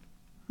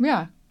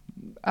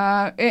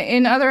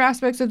 In other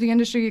aspects of the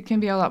industry, it can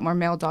be a lot more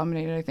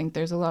male-dominated. I think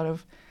there's a lot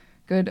of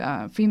good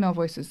female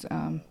voices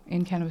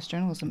in cannabis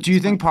journalism. Do you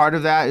think part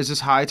of that is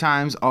just High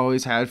Times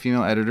always had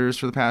female editors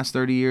for the past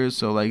 30 years?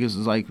 So like this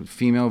is like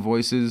female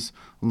voices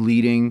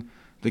leading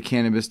the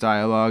cannabis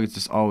dialogue. It's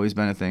just always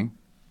been a thing.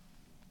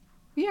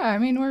 Yeah, I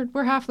mean,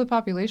 we're half the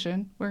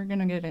population. We're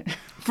gonna get it.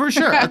 For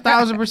sure,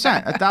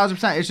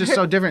 1,000%. It's just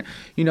so different.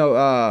 You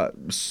know,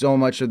 so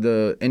much of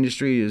the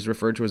industry is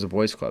referred to as a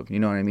boys' club. You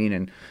know what I mean?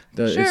 And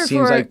it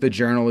seems like the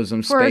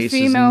journalism for space a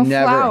female is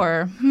never.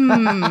 Flower.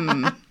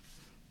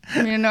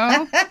 You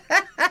know.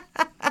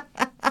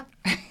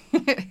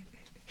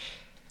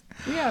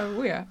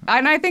 Yeah.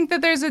 And I think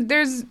that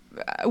there's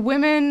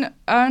women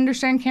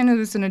understand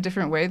cannabis in a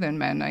different way than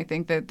men. I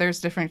think that there's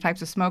different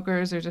types of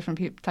smokers. There's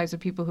different types of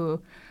people who,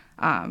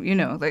 you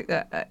know, like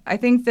I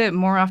think that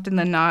more often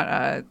than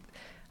not,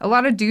 a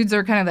lot of dudes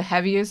are kind of the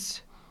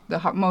heaviest,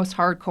 most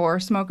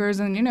hardcore smokers.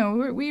 And you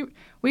know,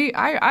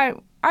 I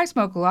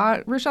smoke a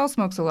lot. Rochelle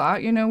smokes a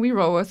lot. You know, we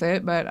roll with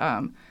it. But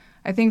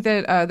I think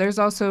that there's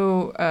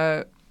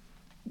also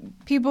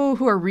people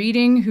who are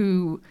reading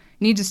who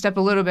need to step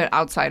a little bit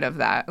outside of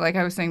that. Like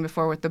I was saying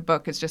before with the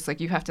book, it's just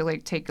like you have to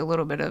like take a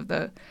little bit of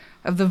the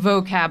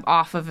vocab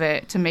off of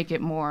it to make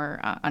it more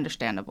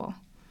understandable.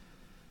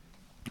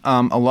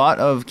 A lot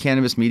of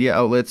cannabis media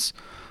outlets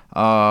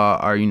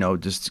are, you know,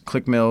 just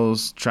click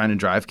mills trying to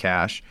drive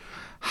cash.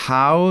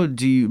 How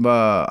do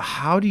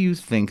you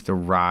think the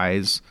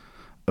rise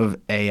of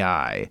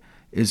AI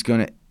is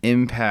going to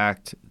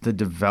impact the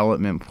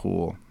development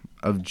pool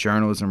of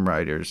journalism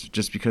writers?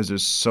 Just because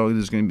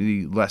there's going to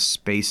be less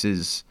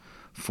spaces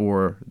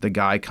for the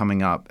guy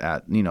coming up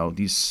at, you know,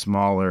 these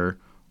smaller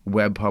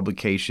web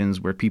publications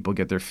where people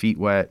get their feet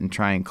wet and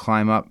try and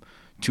climb up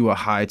to a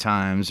High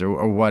Times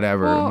or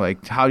whatever. Well,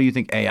 like, how do you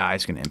think AI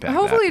is going to impact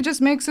hopefully that? It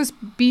just makes us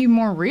be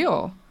more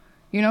real.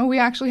 You know, we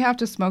actually have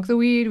to smoke the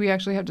weed. We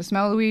actually have to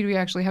smell the weed. We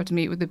actually have to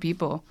meet with the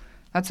people.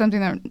 That's something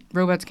that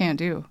robots can't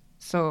do.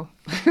 So,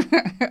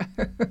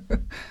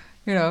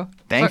 you know.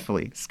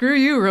 Thankfully. Screw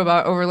you,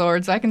 robot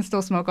overlords. I can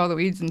still smoke all the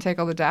weeds and take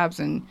all the dabs,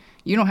 and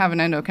you don't have an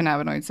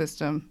endocannabinoid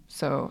system.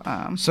 So,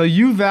 So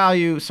you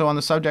value, on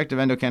the subject of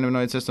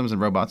endocannabinoid systems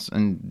and robots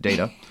and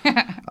data,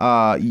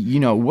 you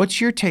know, what's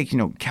your take? You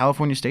know,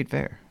 California State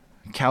Fair.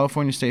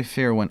 California State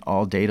Fair went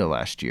all data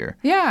last year.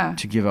 Yeah.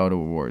 To give out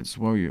awards.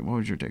 What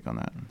was your take on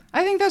that?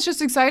 I think that's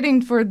just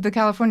exciting for the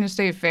California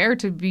State Fair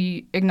to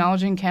be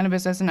acknowledging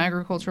cannabis as an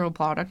agricultural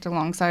product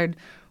alongside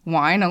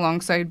wine,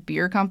 alongside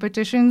beer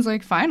competitions.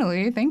 Like,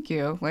 finally, thank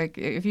you. Like,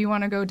 if you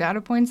want to go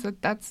data points,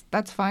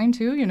 that's fine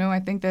too. You know, I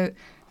think that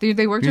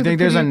they worked. You think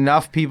there's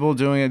enough people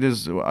doing it?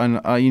 There's you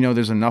know,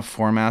 there's enough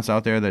formats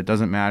out there that it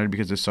doesn't matter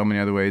because there's so many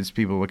other ways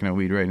people looking at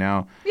weed right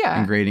now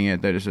and grading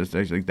it that it's just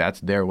like that's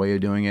their way of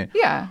doing it.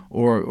 Yeah.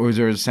 Or is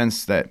there a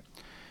sense that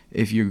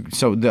if you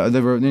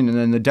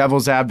the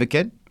devil's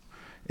advocate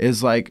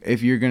is like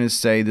if you're gonna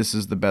say this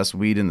is the best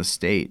weed in the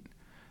state,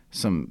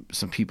 some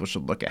people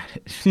should look at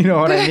it. You know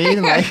what I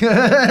mean? Like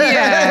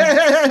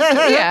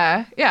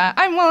yeah.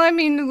 I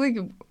mean, like,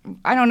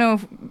 I don't know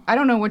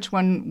which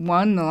one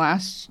won the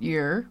last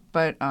year,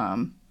 but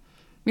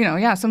you know,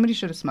 yeah, somebody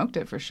should have smoked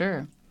it for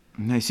sure.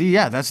 I see.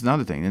 Yeah, that's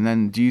another thing. And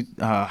then do you?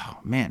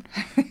 Man,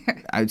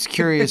 I was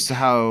curious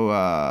how.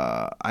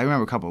 I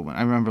remember a couple.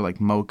 I remember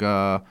like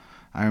Mocha.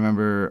 I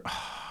remember a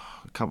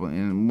couple,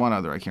 and one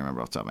other I can't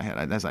remember off the top of my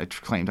head, as I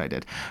claimed I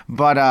did.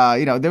 But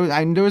you know,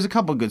 there was a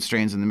couple good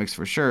strains in the mix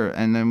for sure.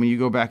 And then when you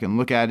go back and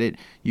look at it,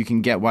 you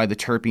can get why the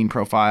terpene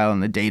profile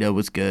and the data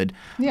was good.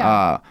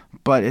 Yeah.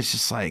 But it's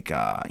just like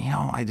you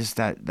know, I just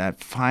that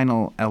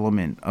final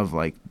element of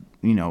like,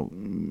 you know,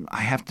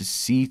 I have to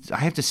see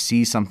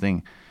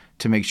something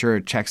to make sure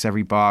it checks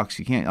every box.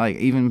 You can't, like,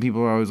 even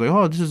people are always like,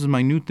 oh, this is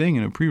my new thing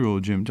in a pre-roll,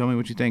 Jim. Tell me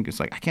what you think. It's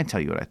like, I can't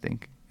tell you what I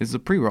think. It's a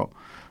pre-roll.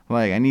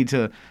 Like, I need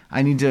to,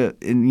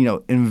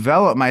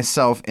 envelop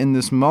myself in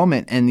this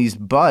moment and these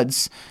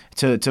buds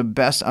to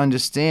best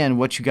understand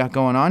what you got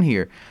going on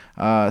here.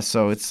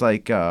 So it's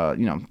like,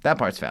 that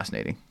part's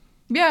fascinating.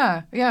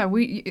 Yeah.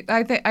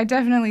 I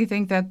definitely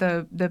think that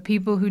the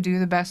people who do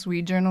the best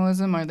weed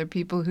journalism are the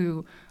people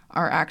who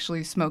are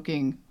actually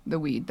smoking the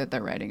weed that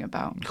they're writing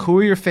about. Who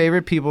are your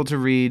favorite people to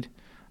read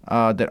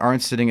that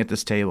aren't sitting at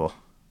this table?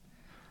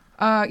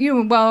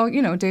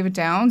 David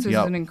Downs is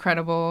Yep. an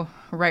incredible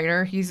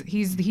writer.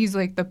 He's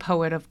like the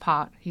poet of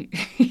pot.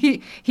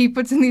 He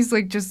puts in these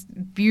like just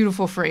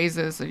beautiful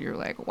phrases that you're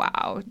like,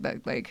 wow,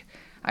 that like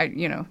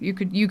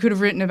you could have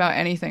written about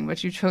anything,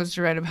 but you chose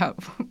to write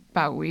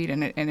about weed,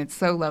 and it's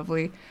so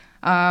lovely.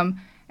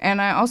 And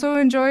I also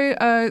enjoy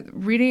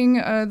reading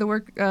the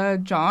work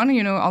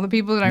John. All the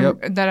people that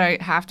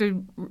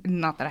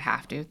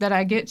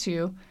I get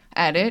to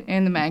edit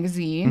in the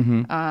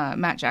magazine. Mm-hmm.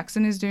 Matt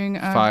Jackson is doing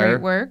Fire.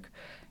 great work.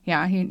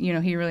 Yeah,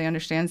 he really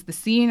understands the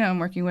scene. I'm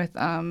working with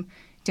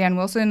Dan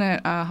Wilson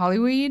at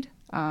Hollyweed.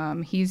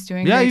 He's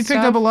doing Yeah, great you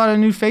picked stuff. up a lot of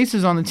new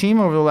faces on the team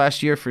over the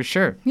last year for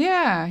sure.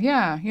 Yeah.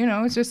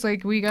 It's just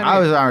like we got. I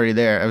was already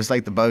there. It was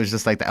like the boat was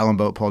just like the Ellen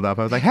boat pulled up.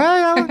 I was like, hey,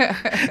 Ellen.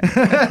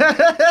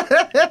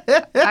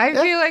 I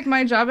feel like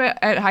my job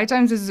at High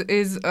Times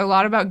is a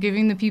lot about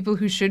giving the people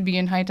who should be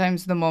in High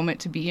Times the moment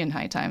to be in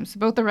High Times,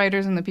 both the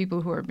writers and the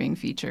people who are being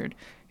featured.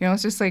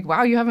 It's just like,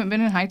 wow, you haven't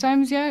been in High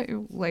Times yet?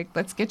 Like,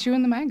 let's get you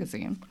in the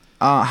magazine.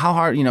 How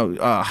hard,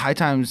 High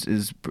Times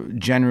is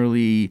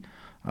generally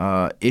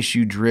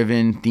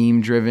issue-driven,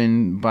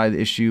 theme-driven by the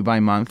issue, by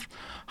month.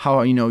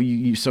 How,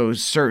 so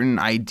certain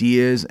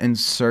ideas and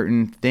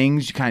certain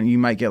things, you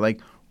might get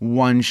like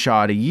one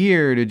shot a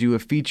year to do a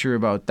feature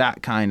about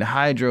that kind of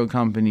hydro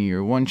company,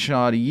 or one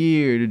shot a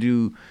year to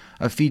do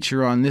a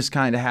feature on this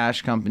kind of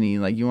hash company.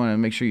 Like, you want to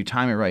make sure you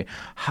time it right.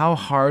 How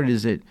hard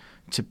is it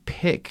to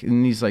pick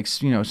in these,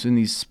 in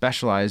these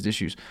specialized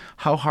issues?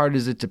 How hard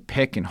is it to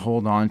pick and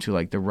hold on to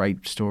like the right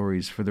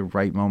stories for the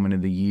right moment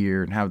of the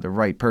year and have the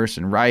right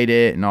person write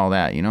it and all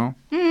that,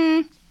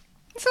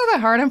 It's not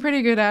that hard. I'm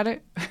pretty good at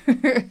it.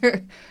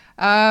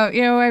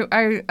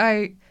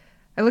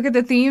 I look at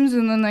the themes,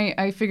 and then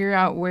I figure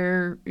out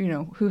where,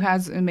 who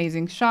has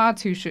amazing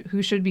shots, who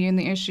should be in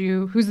the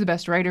issue, who's the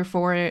best writer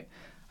for it.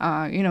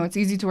 It's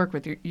easy to work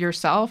with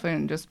yourself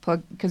and just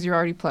plug, because you're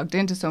already plugged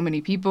into so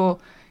many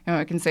people.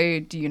 I can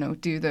say, do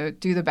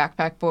the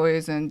Backpack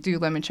Boys and do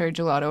Lemon Cherry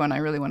Gelato, and I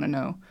really want to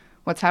know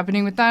what's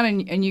happening with that,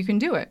 and you can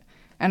do it.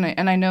 And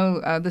I know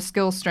the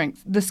skills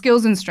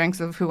and strengths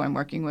of who I'm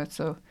working with.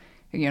 So,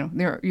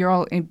 you're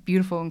all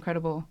beautiful,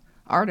 incredible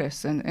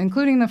artists, and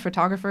including the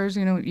photographers.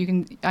 I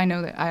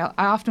know that I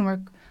often work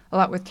a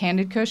lot with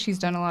Candid Kush. He's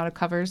done a lot of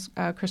covers,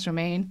 Chris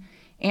Romaine,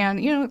 and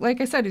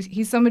like I said,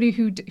 he's somebody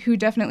who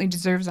definitely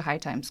deserves a High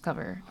Times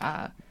cover.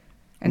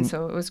 And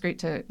so it was great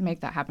to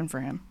make that happen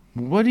for him.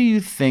 What do you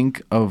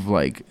think of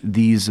like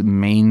these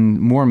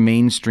more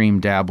mainstream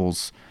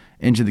dabbles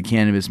into the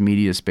cannabis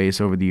media space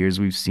over the years?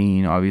 We've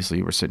seen,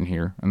 obviously, we're sitting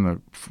here in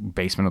the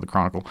basement of the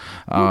Chronicle,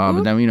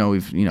 but then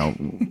we've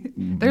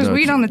there's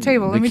weed on the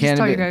table. Let me just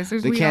tell you guys,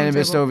 there's the weed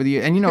cannabis on the table. over the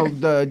years,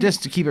 and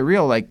just to keep it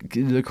real, like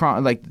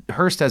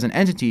Hearst as an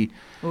entity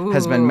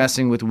has been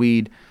messing with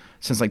weed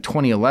since like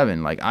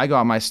 2011. Like, I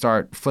got my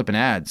start flipping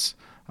ads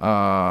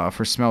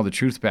for Smell the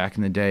Truth back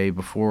in the day,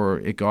 before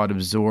it got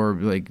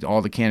absorbed. Like,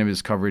 all the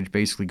cannabis coverage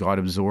basically got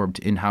absorbed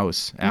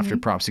in-house after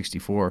Prop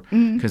 64,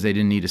 because they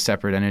didn't need a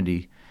separate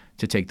entity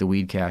to take the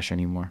weed cash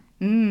anymore.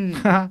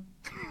 Well,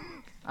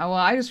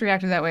 I just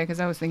reacted that way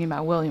because I was thinking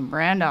about William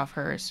Randolph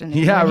Hearst, and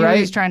Yeah, he right.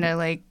 was trying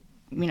to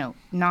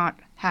not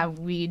have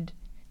weed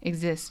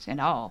exist at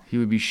all. He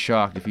would be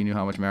shocked if he knew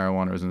how much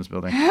marijuana was in this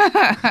building.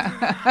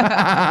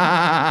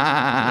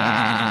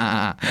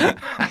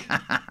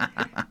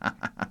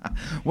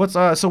 What's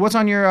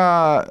on your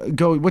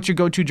what's your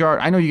go-to jar?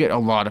 I know you get a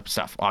lot of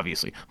stuff,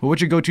 obviously, but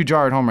what's your go-to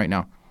jar at home right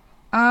now?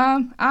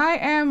 I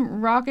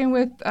am rocking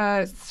with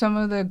some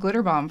of the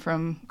Glitter Bomb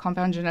from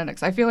Compound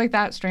Genetics. I feel like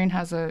that strain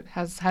has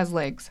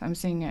legs. I'm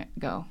seeing it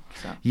go.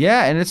 So.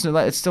 Yeah, and it's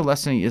still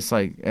less than,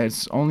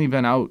 it's only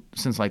been out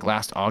since like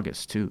last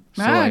August too.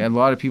 So like, a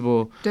lot of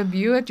people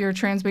debut at your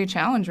Trans Bay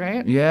Challenge,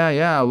 right?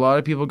 Yeah, a lot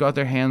of people got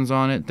their hands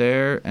on it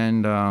there,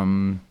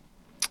 and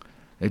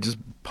it just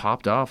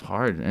popped off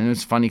hard. And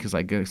it's funny because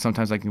like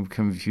sometimes I can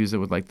confuse it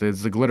with like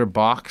there's the glitter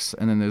box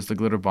and then there's the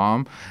glitter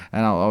bomb,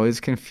 and I'll always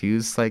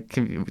confuse it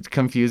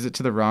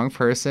to the wrong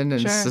person, and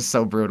It's just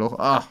so brutal.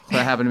 Oh,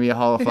 that happened to me at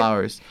Hall of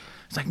Flowers.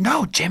 It's like,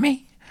 no,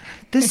 Jimmy,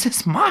 this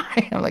is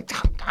mine. I'm like,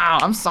 oh,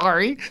 I'm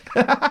sorry.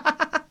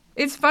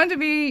 It's fun to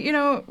be,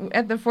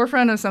 at the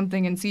forefront of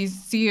something and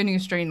see a new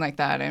strain like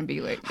that and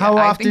be like, How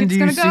often do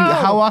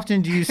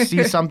you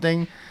see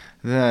something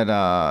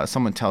that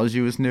someone tells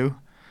you is new?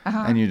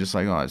 And you're just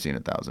like, oh, I've seen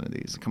 1,000 of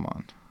these. Come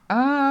on.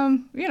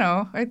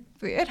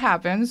 It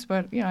happens,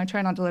 but I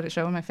try not to let it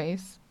show in my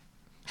face.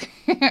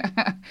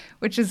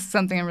 which is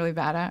something I'm really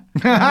bad at.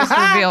 I just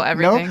reveal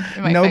everything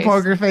in my no face.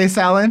 poker face,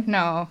 Ellen?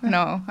 No.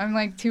 I'm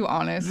like too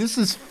honest. This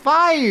is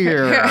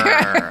fire.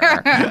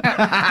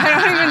 I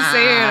don't even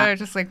say it. I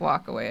just like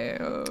walk away.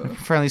 Oh.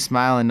 Friendly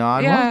smile and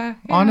nod. Yeah,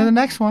 Well, on to the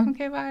next one.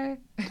 Okay, bye.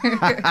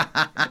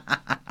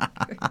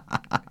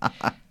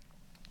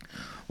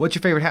 What's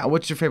your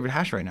favorite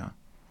hash right now?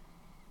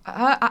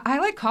 I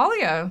like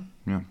Kalia.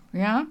 Yeah.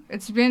 Yeah,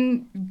 it's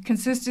been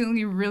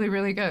consistently really,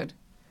 really good.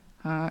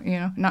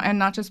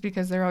 Not just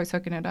because they're always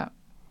hooking it up.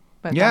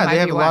 But Yeah, they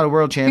have a lot of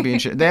world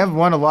championships. They have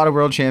won a lot of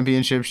world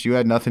championships you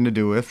had nothing to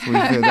do with.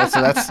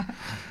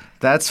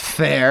 That's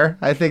fair.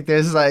 I think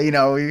there's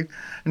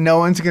no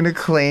one's gonna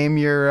claim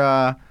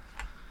you're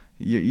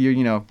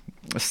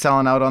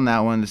selling out on that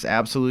one. This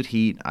absolute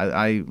heat.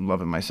 I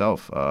love it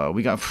myself.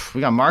 We got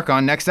Mark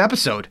on next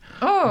episode.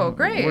 Oh,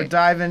 great. We're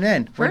diving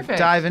in. Perfect. We're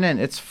diving in.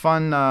 It's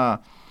fun,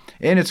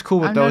 and it's cool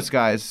with those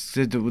guys.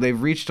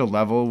 They've reached a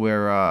level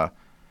where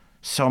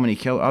so many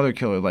other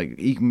killers, like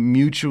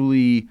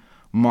mutually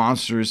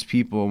monstrous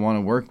people, want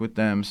to work with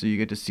them. So you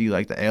get to see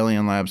like the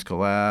Alien Labs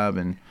collab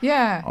and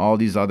all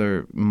these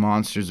other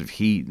monsters of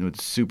heat with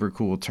super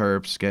cool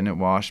terps getting it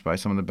washed by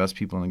some of the best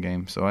people in the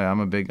game. So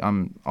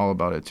I'm all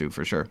about it too,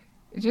 for sure.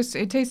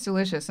 It tastes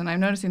delicious, and I'm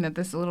noticing that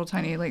there's a little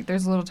tiny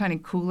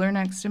cooler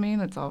next to me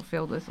that's all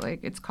filled with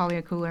it's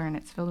Kalia cooler, and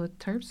it's filled with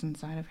terps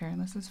inside of here,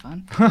 and this is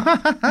fun. There's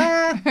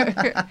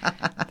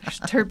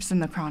terps in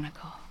the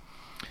Chronicle.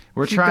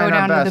 We're trying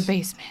our best. Go down to the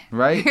basement,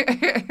 right?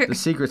 The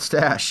secret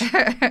stash.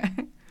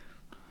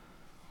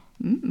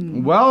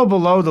 Well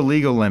below the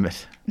legal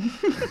limit.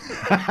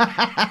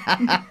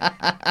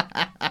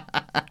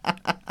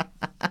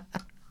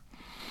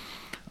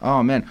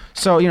 Oh man!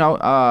 So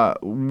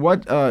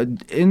what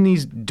in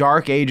these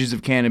dark ages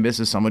of cannabis,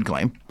 as some would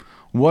claim,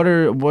 what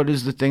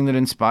is the thing that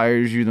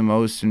inspires you the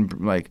most and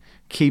like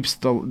keeps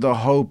the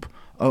hope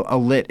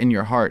lit in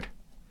your heart?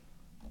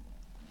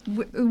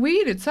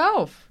 Weed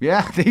itself.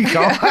 Yeah, there you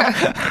go.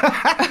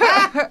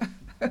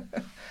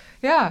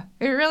 Yeah,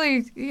 it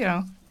really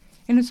it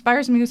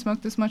inspires me to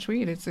smoke this much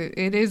weed. It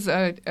is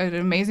an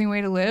amazing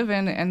way to live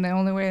and the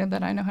only way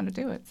that I know how to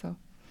do it. So,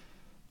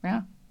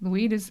 yeah. The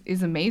weed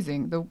is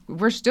amazing.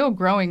 We're still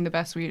growing the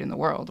best weed in the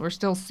world. We're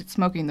still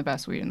smoking the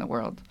best weed in the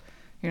world.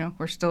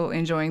 We're still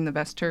enjoying the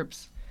best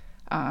terps,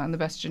 the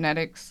best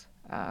genetics.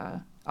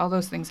 All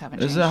those things haven't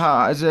changed.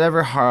 Is it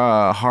ever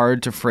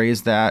hard to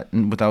phrase that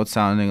without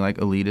sounding like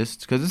elitist?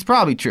 Because it's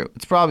probably true.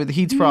 It's probably the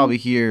heat's probably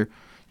here.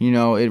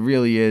 It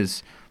really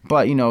is.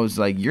 But it's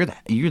like you're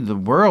the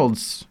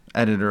world's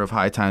editor of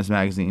High Times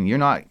magazine. You're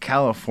not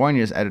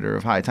California's editor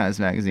of High Times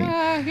magazine.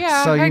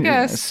 Yeah, I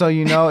guess. So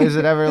is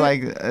it ever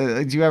like?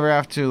 Do you ever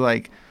have to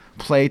like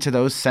play to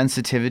those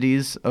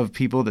sensitivities of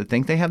people that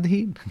think they have the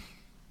heat?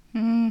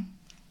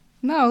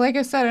 No, like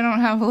I said, I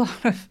don't have a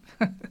lot of.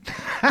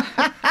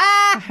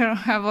 I don't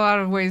have a lot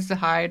of ways to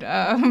hide.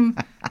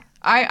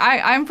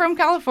 I'm from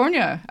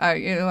California.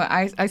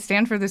 I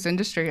stand for this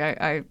industry.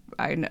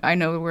 I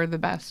know we're the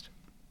best.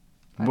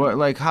 But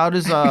like, how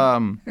does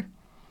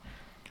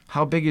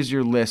how big is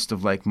your list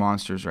of like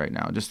monsters right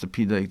now? Just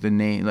the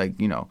name,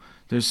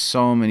 there's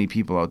so many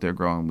people out there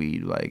growing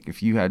weed. Like,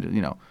 if you had,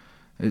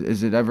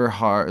 is it ever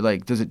hard?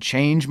 Like, does it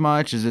change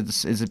much? Is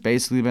it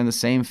basically been the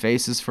same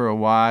faces for a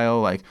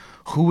while? Like,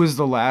 who was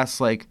the last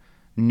like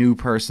new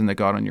person that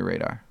got on your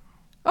radar?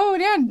 Oh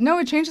yeah, no,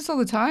 it changes all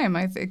the time.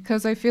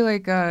 Because I feel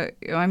like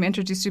I'm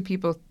introduced to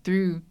people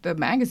through the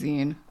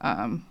magazine,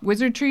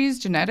 Wizard Trees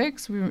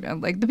Genetics.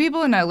 Like the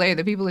people in LA,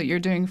 the people that you're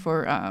doing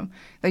for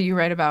that you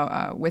write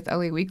about with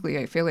LA Weekly.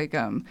 I feel like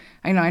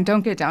I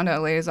don't get down to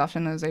LA as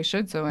often as I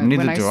should. So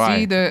when I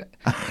see the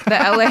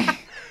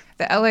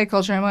LA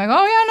culture, I'm like,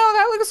 oh yeah, no,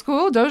 that looks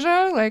cool.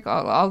 Doja, like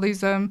all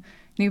these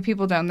new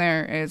people down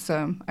there.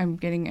 I'm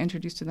getting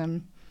introduced to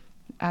them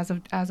as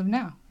of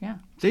now. Yeah.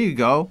 There you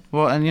go.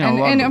 Well,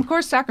 and of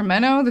course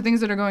Sacramento, the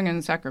things that are going on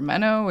in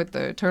Sacramento with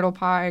the Turtle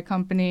Pie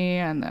Company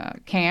and the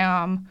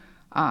Cam.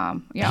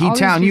 Heat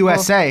Town,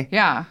 USA.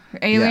 Yeah.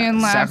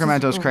 Alien Labs.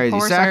 Sacramento's crazy.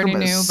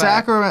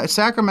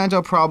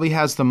 Sacramento probably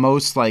has the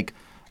most like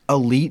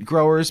elite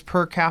growers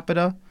per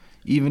capita,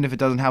 even if it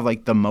doesn't have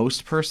like the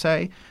most per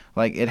se.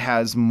 Like it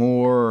has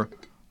more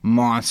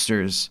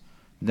monsters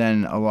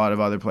than a lot of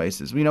other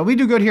places. We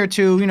do good here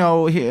too.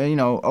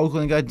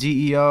 Oakland got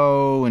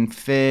DEO and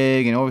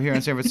Fig, and over here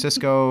in San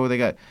Francisco they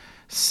got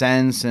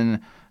Sense and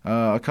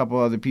a couple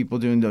other people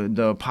doing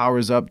the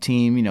Powers Up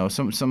team.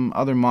 Some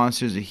other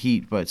monsters of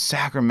heat. But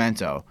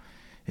Sacramento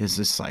is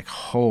this like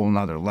whole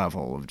nother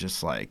level of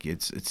just like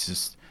it's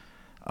just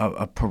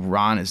a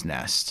piranha's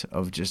nest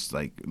of just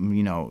like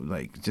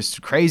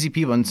just crazy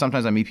people. And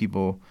sometimes I meet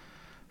people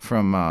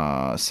from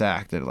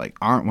SAC that like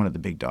aren't one of the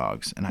big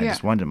dogs, and I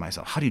just wonder to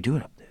myself, how do you do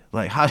it up there?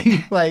 Like, how do you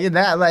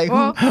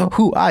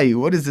who are you?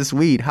 What is this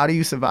weed? How do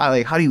you survive?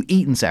 Like, how do you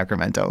eat in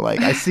Sacramento? Like,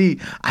 I see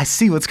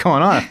what's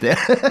going on up there.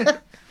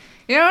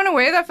 In a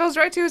way that feels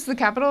right too. It's the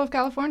capital of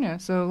California,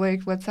 so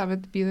like let's have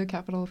it be the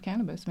capital of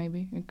cannabis.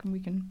 Maybe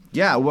we can.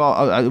 Yeah,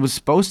 well, it was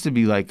supposed to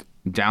be like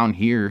down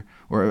here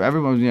where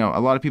everyone, a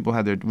lot of people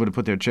would have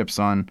put their chips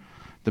on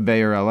the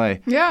Bay or LA.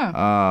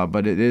 Yeah.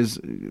 But it is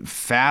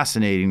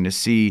fascinating to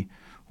see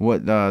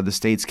what the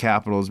state's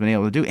capital has been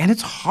able to do, and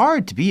it's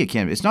hard to be a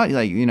cannabis. It's not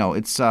like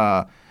it's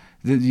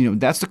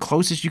that's the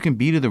closest you can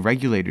be to the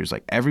regulators.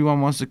 Like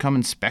everyone wants to come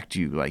inspect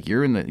you. Like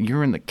you're in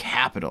the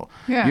capital.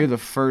 Yeah. You're the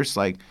first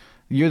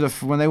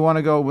when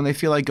they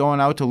feel like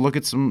going out to look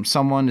at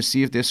someone to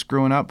see if they're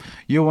screwing up,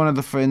 you're one of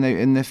the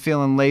and they're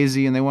feeling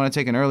lazy and they want to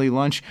take an early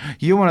lunch.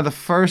 You're one of the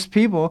first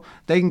people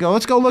they can go,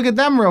 let's go look at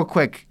them real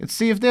quick and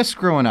see if they're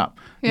screwing up.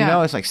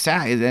 Yeah. It's like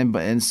SAC,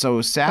 and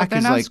so SAC But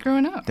is they're not like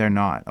screwing up. They're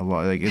not a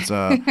lot. Like it's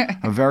a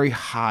very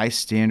high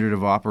standard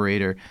of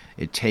operator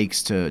it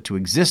takes to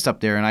exist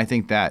up there, and I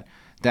think that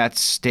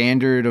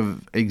standard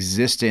of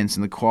existence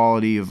and the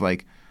quality of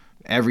like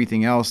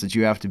everything else that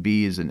you have to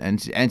be as an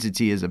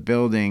entity, as a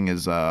building,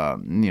 as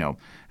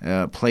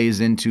plays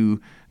into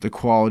the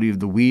quality of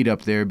the weed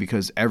up there,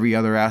 because every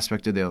other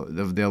aspect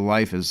of their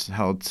life is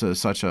held to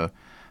such a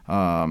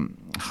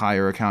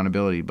higher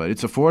accountability. But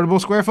it's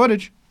affordable square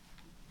footage.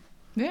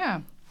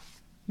 Yeah.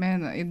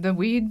 Man, the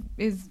weed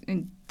is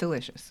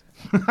delicious.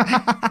 You've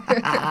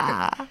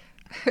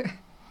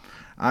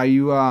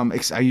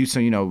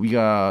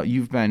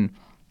been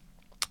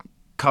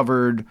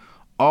covered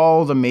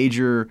all the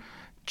major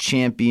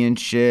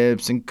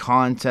championships and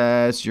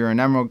contests. You're an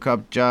Emerald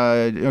Cup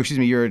judge.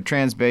 You're a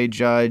Trans Bay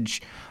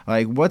judge.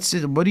 Like, what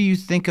do you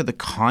think of the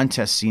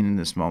contest scene in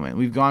this moment?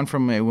 We've gone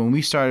from when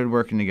we started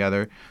working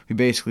together, we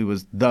basically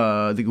was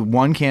the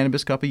one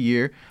Cannabis Cup a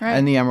year, right,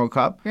 and the Emerald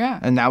Cup, yeah,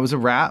 and that was a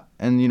wrap.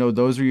 And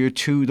those were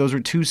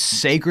two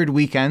sacred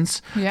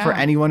weekends, yeah, for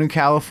anyone in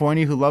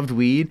California who loved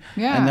weed.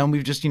 Yeah. And then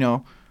we've just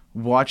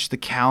watch the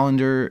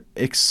calendar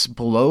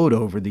explode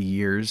over the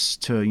years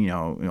to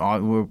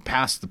we're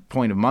past the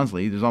point of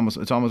monthly. We're almost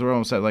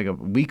at like a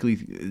weekly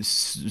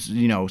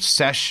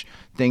sesh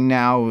thing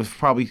now. We've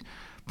probably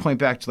point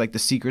back to like the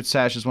Secret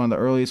Sesh is one of the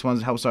earliest ones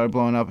that helped start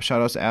blowing up.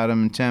 Shout outs to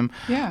Adam and Tim.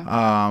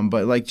 Yeah.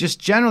 But like just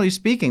generally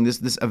speaking,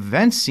 this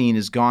event scene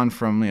has gone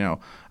from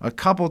a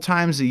couple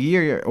times a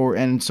year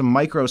and some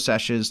micro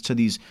sessions to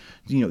these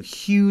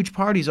huge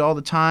parties all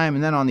the time.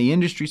 And then on the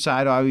industry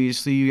side,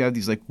 obviously you have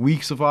these like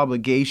weeks of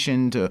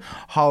obligation to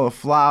Hall of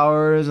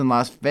Flowers and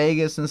Las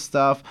Vegas and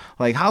stuff.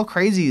 Like how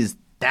crazy is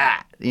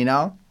that?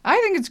 I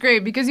think it's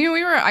great because,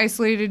 we were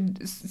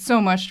isolated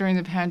so much during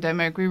the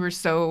pandemic. We were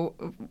so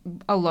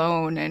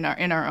alone in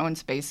our own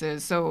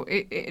spaces. So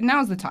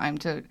now's the time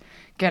to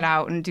get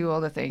out and do all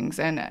the things.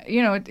 And,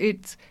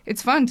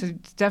 it's fun to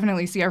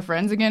definitely see our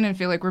friends again and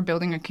feel like we're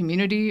building a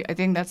community. I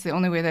think that's the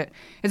only way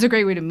it's a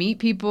great way to meet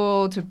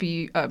people, to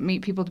be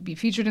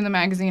featured in the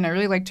magazine. I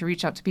really like to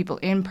reach out to people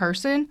in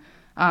person.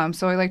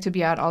 So I like to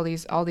be at all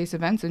these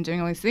events and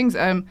doing all these things.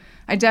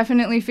 I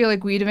definitely feel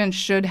like weed events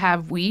should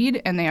have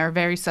weed, and they are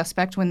very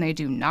suspect when they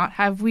do not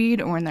have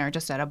weed or when they're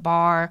just at a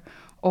bar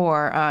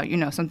or,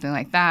 something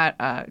like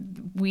that.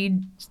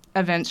 Weed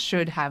events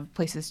should have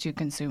places to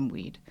consume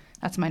weed.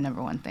 That's my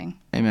number one thing.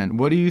 Amen.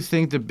 What do you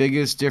think the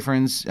biggest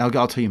difference? I'll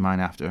tell you mine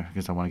after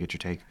because I want to get your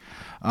take.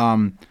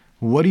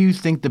 What do you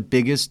think the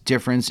biggest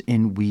difference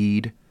in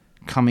weed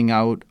coming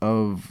out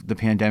of the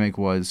pandemic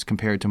was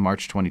compared to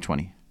March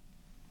 2020?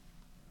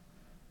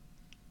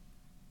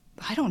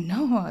 I don't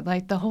know.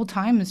 Like the whole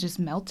time is just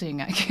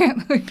melting. I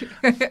can't.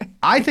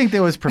 I think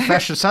there was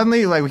professional.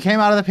 Suddenly, like we came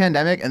out of the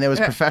pandemic and there was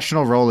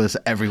professional rollers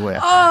everywhere.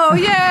 Oh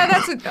yeah,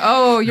 that's it.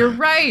 Oh, you're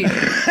right.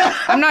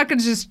 I'm not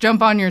gonna just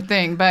jump on your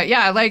thing, but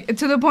yeah, like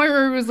to the point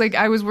where it was like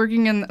I was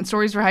working in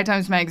Stories for High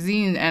Times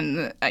magazine,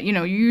 and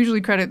you usually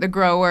credit the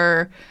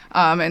grower,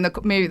 and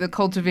maybe the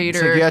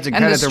cultivator you had to and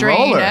the credit strain,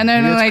 the roller. and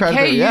then You had to like, credit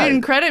hey, the- you yeah.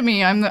 didn't credit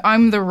me.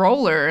 I'm the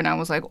roller, and I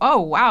was like, oh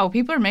wow,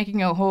 people are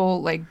making a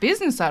whole like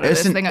business out of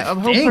this thing, a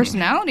whole personality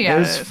out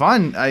of it. It was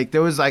fun. Like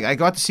there was like I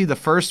got to see the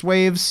first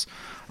waves.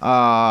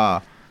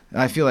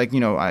 I feel like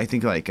I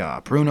think like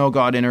Bruno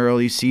got in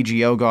early,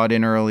 CGO got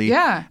in early.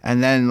 Yeah.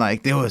 And then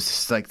like there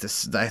was like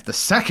this the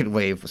second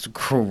wave was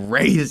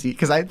crazy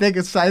because I think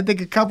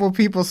a couple of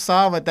people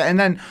saw it. And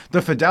then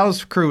the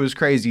Fidel's crew was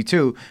crazy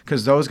too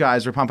because those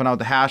guys were pumping out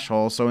the hash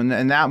hole. So in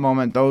that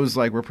moment, those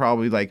like were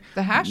probably like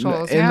The hash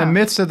holes, in the yeah.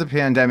 midst of the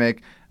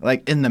pandemic.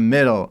 Like in the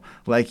middle,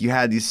 like you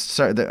had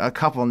a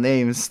couple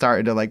names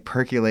started to like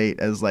percolate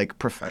as like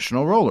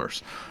professional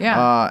rollers.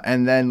 Yeah.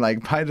 And then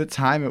like by the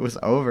time it was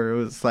over, it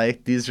was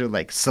like these are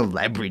like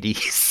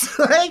celebrities.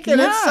 Like and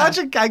it's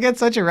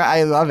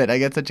I love it. I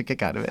get such a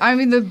kick out of it. I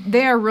mean,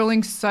 they are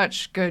rolling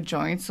such good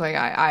joints. Like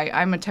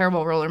I'm a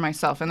terrible roller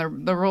myself, and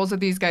the rolls that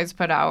these guys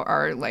put out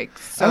are like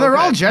so and they're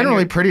all good.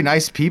 generally pretty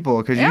nice people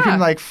because you Yeah. can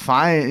like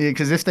find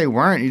because if they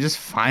weren't, you just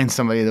find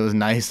somebody that was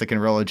nice that can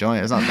roll a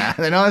joint. It's not that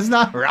it's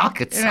not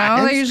rocket science.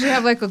 They usually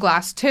have like a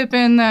glass tip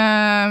in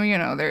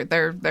them.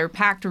 They're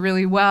packed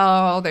really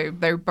well.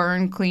 They're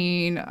burn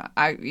clean.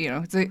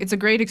 It's a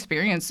great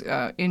experience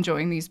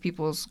enjoying these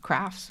people's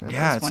crafts.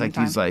 Yeah, it's like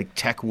these like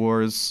tech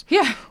wars.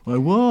 Yeah. Like,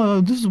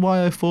 well, this is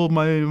why this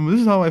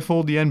is how I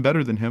fold the end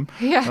better than him.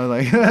 Yeah.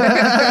 Like,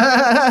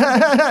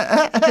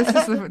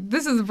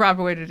 This is the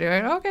proper way to do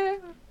it. Okay.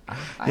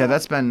 Yeah,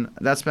 that's been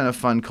a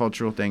fun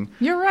cultural thing.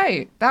 You're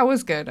right. That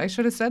was good. I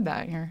should have said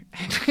that here.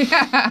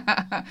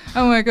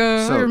 Oh my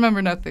god, I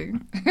remember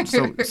nothing.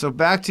 So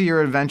back to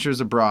your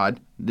adventures abroad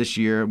this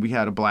year. We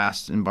had a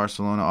blast in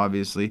Barcelona,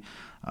 obviously.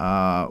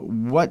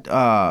 What's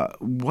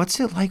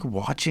it like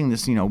watching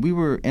this? You know, we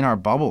were in our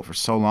bubble for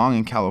so long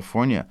in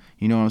California.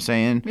 You know what I'm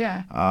saying?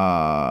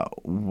 Yeah.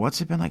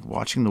 What's it been like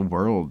watching the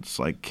world's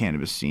like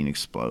cannabis scene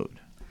explode?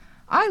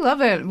 I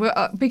love it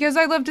because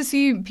I love to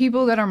see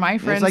people that are my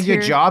friends. It's like here.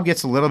 your job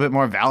gets a little bit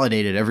more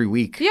validated every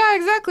week. Yeah,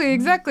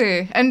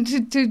 exactly.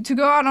 And to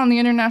go out on the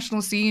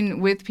international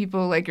scene with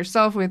people like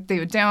yourself, with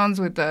David Downs,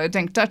 with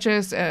Dank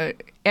Duchess,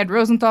 Ed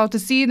Rosenthal, to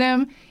see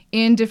them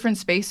in different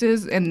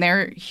spaces, and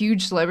they're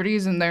huge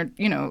celebrities, and they're,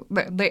 you know,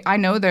 I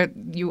know that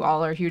you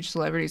all are huge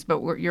celebrities,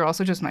 but you're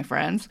also just my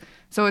friends.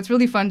 So it's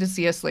really fun to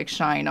see us like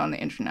shine on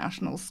the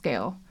international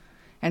scale,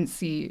 and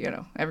see, you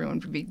know, everyone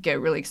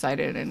get really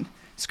excited and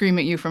scream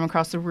at you from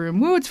across the room.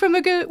 Woods with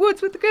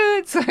the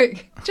goods.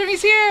 Like,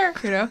 Jimmy's here,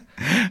 you know.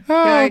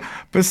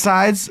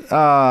 Besides,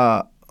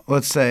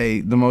 let's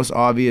say the most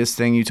obvious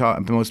thing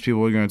most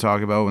people are going to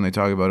talk about when they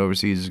talk about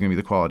overseas is going to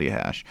be the quality of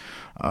hash.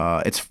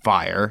 It's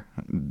fire.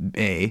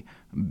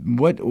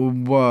 What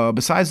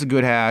besides the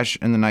good hash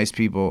and the nice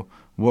people,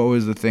 what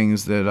was the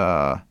things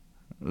that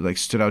like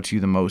stood out to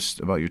you the most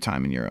about your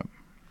time in Europe?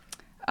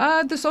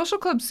 The social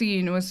club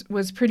scene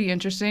was pretty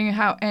interesting.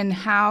 How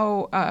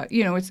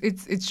you know,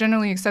 it's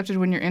generally accepted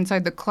when you're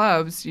inside the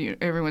clubs.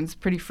 Everyone's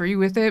pretty free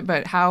with it,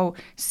 but how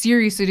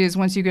serious it is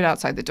once you get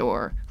outside the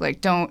door.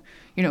 Like, don't,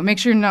 you know, make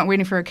sure you're not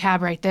waiting for a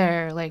cab right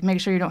there. Like,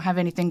 make sure you don't have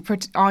anything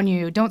on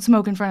you. Don't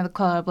smoke in front of the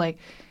club. Like,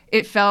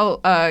 it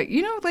felt,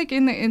 you know, like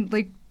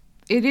like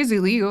it is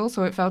illegal,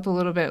 so it felt a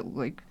little bit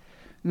like,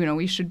 you know,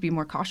 we should be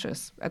more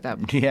cautious at that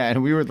point. Yeah,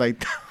 and we were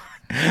like.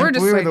 We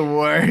were the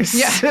worst.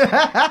 Yeah.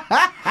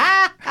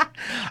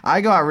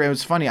 It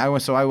was funny. I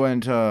went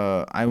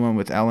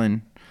with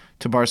Ellen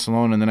to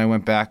Barcelona, and then I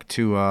went back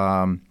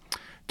to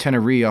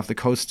Tenerife off the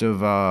coast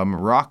of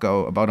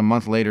Morocco about a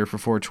month later for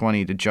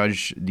 420 to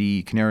judge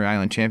the Canary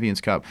Island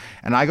Champions Cup.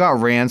 And I got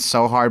ran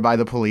so hard by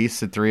the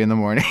police at 3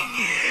 a.m.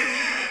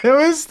 It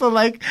was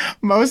the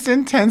most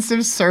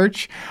intensive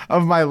search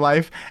of my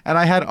life, and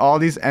I had all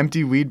these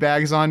empty weed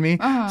bags on me.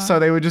 So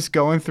they were just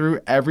going through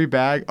every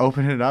bag,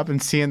 opening it up,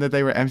 and seeing that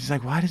they were empty. It's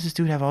like, why does this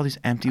dude have all these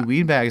empty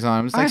weed bags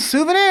on him? It's like,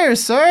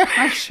 souvenirs, sir.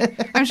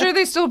 I'm sure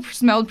they still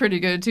smelled pretty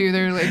good too.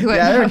 They're like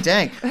yeah, they were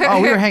dank.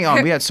 Oh, we were hanging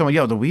on. We had so much.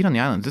 The weed on the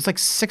island. There's like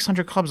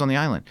 600 clubs on the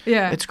island.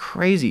 Yeah, it's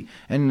crazy.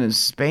 And in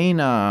Spain,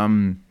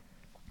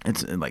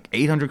 it's like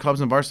 800 clubs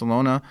in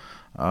Barcelona,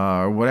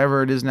 or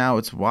whatever it is now.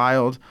 It's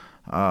wild.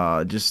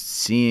 Just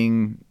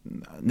seeing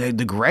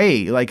the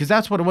gray, because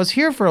that's what it was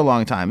here for a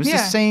long time. It's the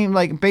same,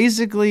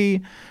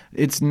 basically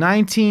it's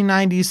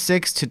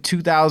 1996 to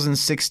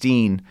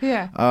 2016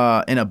 in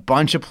a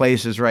bunch of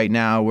places right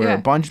now where a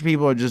bunch of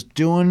people are just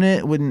doing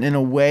it in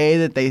a way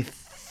that they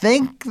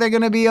think they're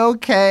going to be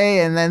okay,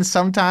 and then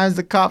sometimes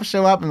the cops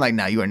show up and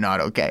no, you are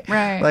not okay.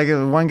 Right. Like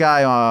one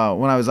guy,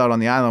 when I was out on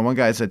the island, one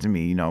guy said to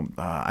me,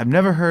 I've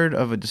never heard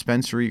of a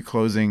dispensary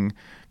closing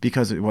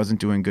because it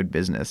wasn't doing good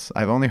business.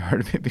 I've only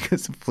heard of it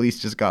because the police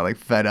just got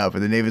fed up,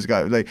 and the neighbors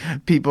got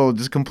people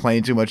just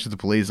complained too much to the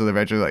police, so they're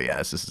eventually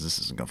yes, this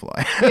isn't gonna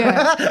fly.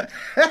 Yeah.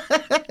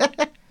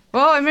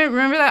 Well, I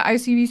remember that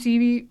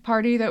ICBC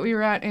party that we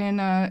were at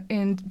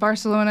in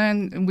Barcelona,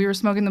 and we were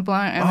smoking the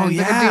blunt, and a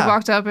dude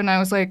walked up, and I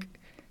was like,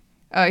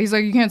 he's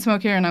like, you can't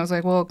smoke here, and I was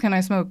like, well, can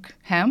I smoke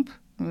hemp?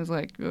 It was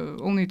like,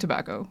 only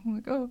tobacco. I'm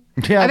like, oh.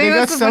 Yeah, I think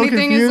that's the funny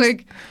confused. thing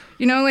is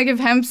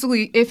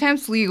if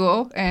hemp's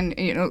legal, and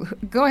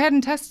go ahead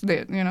and test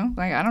it.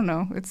 I don't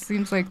know. It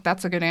seems like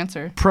that's a good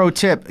answer. Pro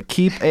tip: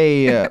 keep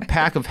a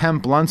pack of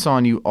hemp blunts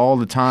on you all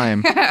the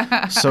time.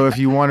 So if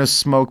you want to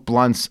smoke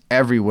blunts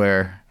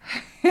everywhere,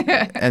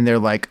 and they're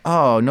like,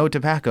 oh, no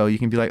tobacco, you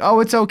can be like, oh,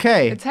 it's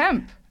okay. It's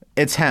hemp.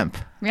 It's hemp.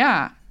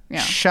 Yeah. Yeah.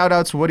 Shout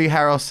outs Woody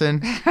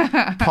Harrelson,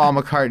 Paul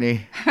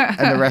McCartney,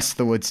 and the rest of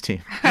the Woods team.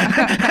 It's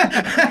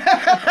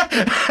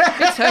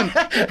hemp.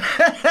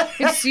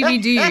 It's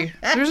CBD.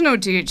 There's no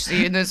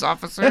THC in this,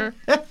 officer.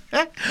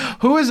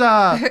 Who is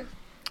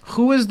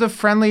the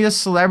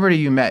friendliest celebrity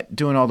you met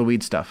doing all the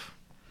weed stuff?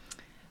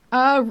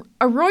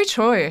 Roy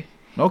Choi.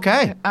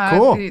 Okay,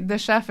 cool. The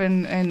chef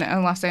in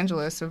Los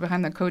Angeles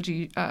behind the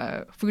Koji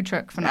food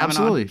truck phenomenon.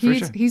 Absolutely, for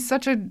sure. He's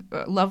such a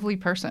lovely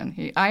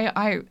person.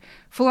 I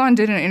full on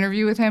did an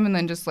interview with him and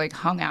then just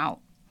hung out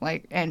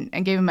and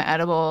gave him an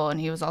edible, and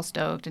he was all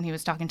stoked, and he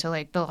was talking to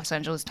the Los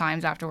Angeles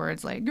Times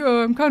afterwards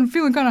I'm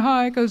feeling kind of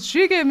high because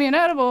she gave me an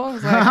edible. I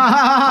was like,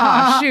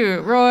 oh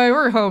shoot, Roy,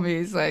 we're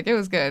homies. It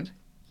was good.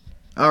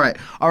 All right.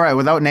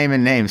 Without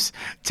naming names,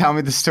 tell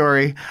me the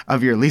story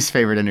of your least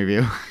favorite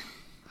interview.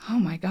 Oh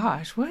my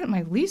gosh, what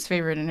my least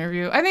favorite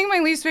interview? I think my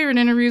least favorite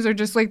interviews are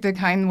just the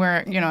kind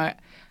where,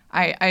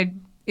 I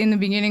in the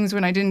beginnings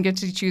when I didn't get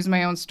to choose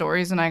my own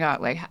stories, and I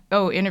got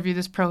interview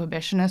this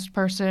prohibitionist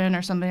person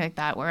or something like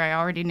that, where I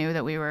already knew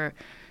that we were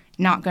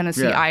not going to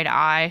see eye to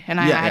eye, and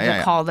I had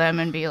to call them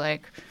and be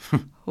like,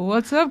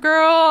 what's up,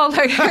 girl?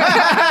 Like,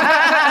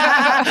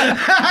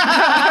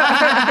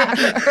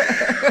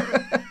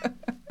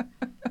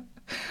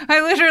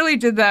 I literally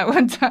did that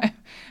one time.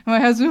 My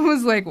husband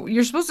was like,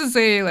 "You're supposed to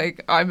say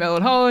like I'm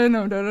Ellen Holland."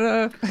 Da,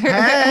 da, da.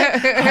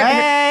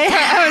 Hey.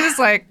 I was just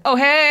like, "Oh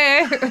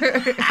hey."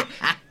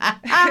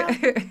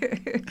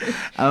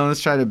 I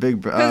almost tried to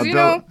big. Because you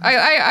know,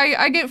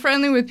 I get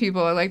friendly with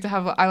people. I like to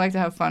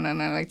have fun,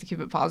 and I like to keep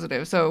it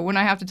positive. So when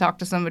I have to talk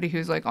to somebody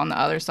who's like on the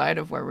other side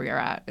of where we are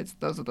at,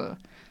 those are the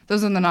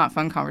not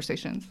fun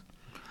conversations.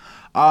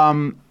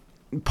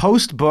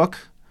 Post book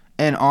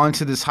and on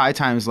to this High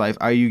Times life,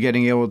 are you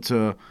able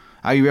to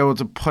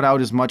put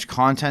out as much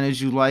content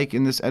as you like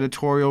in this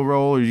editorial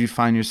role, or do you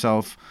find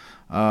yourself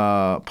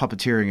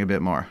puppeteering a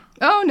bit more?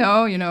 Oh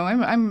no, you know,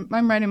 I'm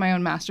writing my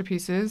own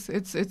masterpieces.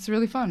 It's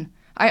really fun.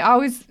 I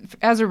always,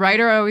 as a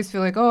writer, I always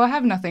feel like, oh, I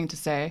have nothing to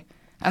say,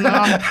 and then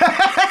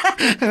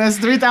and that's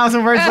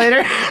 3,000 words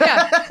later.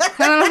 Yeah, and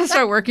then I'm gonna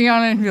start working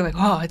on it and be like,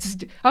 oh,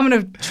 I'm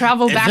gonna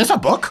travel back. Is this a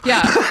book?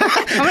 Yeah,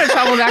 I'm gonna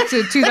travel back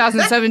to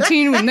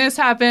 2017 when this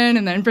happened,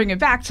 and then bring it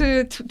back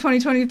to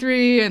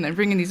 2023, and then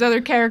bring in these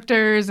other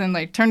characters and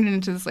like turn it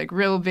into this like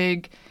real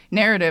big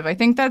narrative. I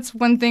think that's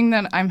one thing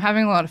that I'm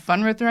having a lot of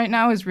fun with right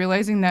now, is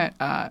realizing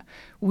that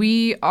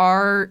we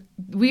are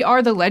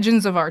the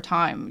legends of our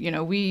time. You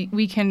know,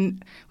 we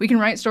can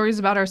write stories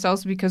about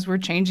ourselves because we're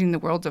changing the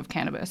world of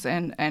cannabis,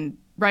 and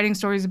writing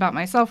stories about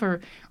myself or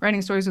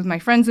writing stories with my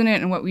friends in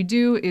it, and what we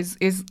do is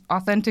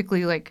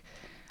authentically like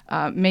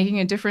making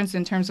a difference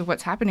in terms of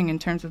what's happening in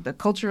terms of the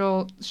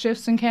cultural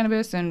shifts in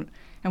cannabis, and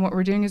what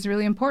we're doing is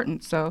really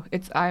important. So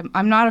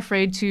I'm not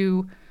afraid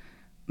to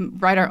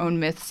write our own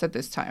myths at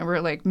this time. We're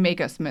like, make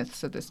us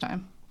myths at this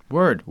time.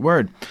 Word.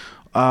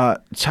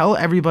 Tell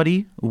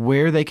everybody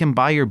where they can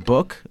buy your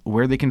book,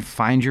 where they can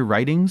find your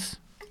writings.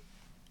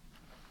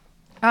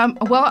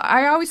 Well,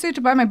 I always say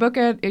to buy my book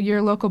at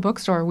your local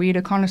bookstore. Weed: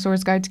 A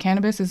Connoisseur's Guide to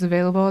Cannabis is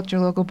available at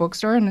your local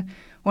bookstore. And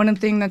one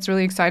thing that's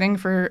really exciting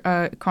for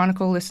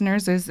Chronicle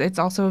listeners is it's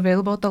also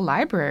available at the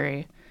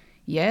library.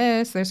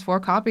 Yes, there's 4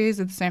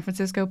 copies at the San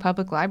Francisco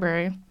Public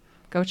Library.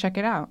 Go check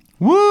it out.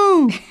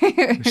 Woo!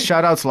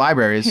 Shout out to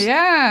libraries.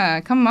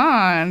 Yeah, come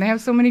on. They have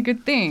so many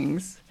good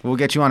things. We'll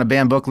get you on a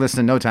banned book list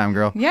in no time,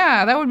 girl.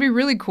 Yeah, that would be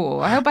really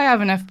cool. I hope I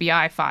have an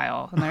FBI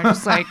file. And they're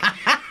just like,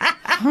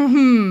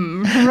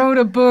 wrote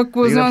a book,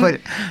 was on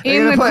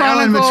in the Chronicle.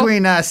 Ellen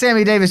between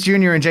Sammy Davis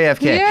Jr. and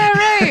JFK. Yeah,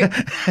 right.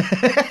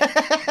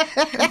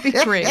 That'd be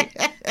great.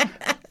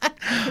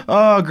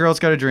 Oh, girl's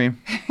got a dream.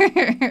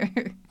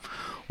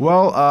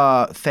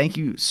 Well, thank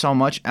you so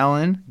much,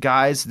 Ellen.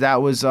 Guys,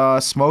 that was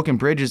Smoking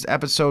Bridges,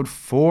 episode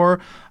 4.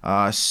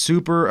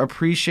 Super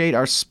appreciate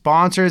our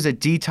sponsors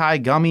at D-Tie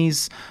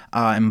Gummies,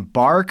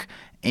 Embark,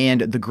 and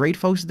the great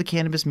folks at the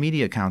Cannabis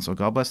Media Council.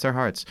 God bless their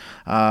hearts.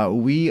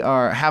 We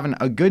are having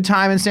a good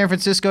time in San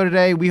Francisco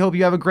today. We hope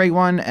you have a great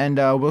one, and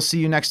we'll see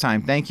you next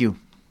time. Thank you.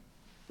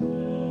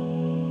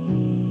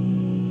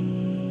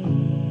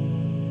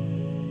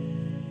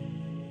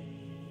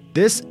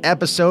 This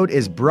episode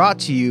is brought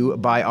to you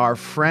by our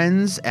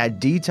friends at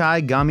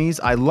D-Tie Gummies.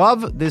 I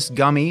love this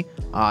gummy.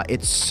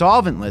 It's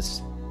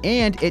solventless,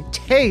 and it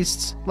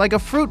tastes like a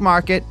fruit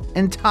market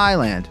in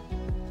Thailand.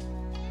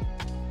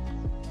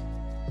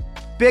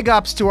 Big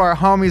ups to our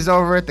homies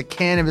over at the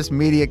Cannabis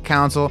Media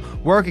Council,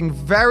 working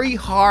very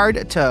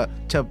hard to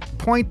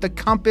point the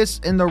compass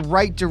in the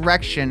right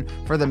direction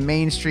for the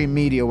mainstream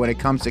media when it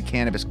comes to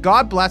cannabis.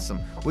 God bless them.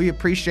 We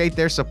appreciate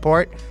their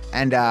support,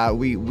 and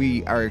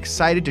we are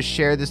excited to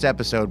share this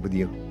episode with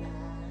you.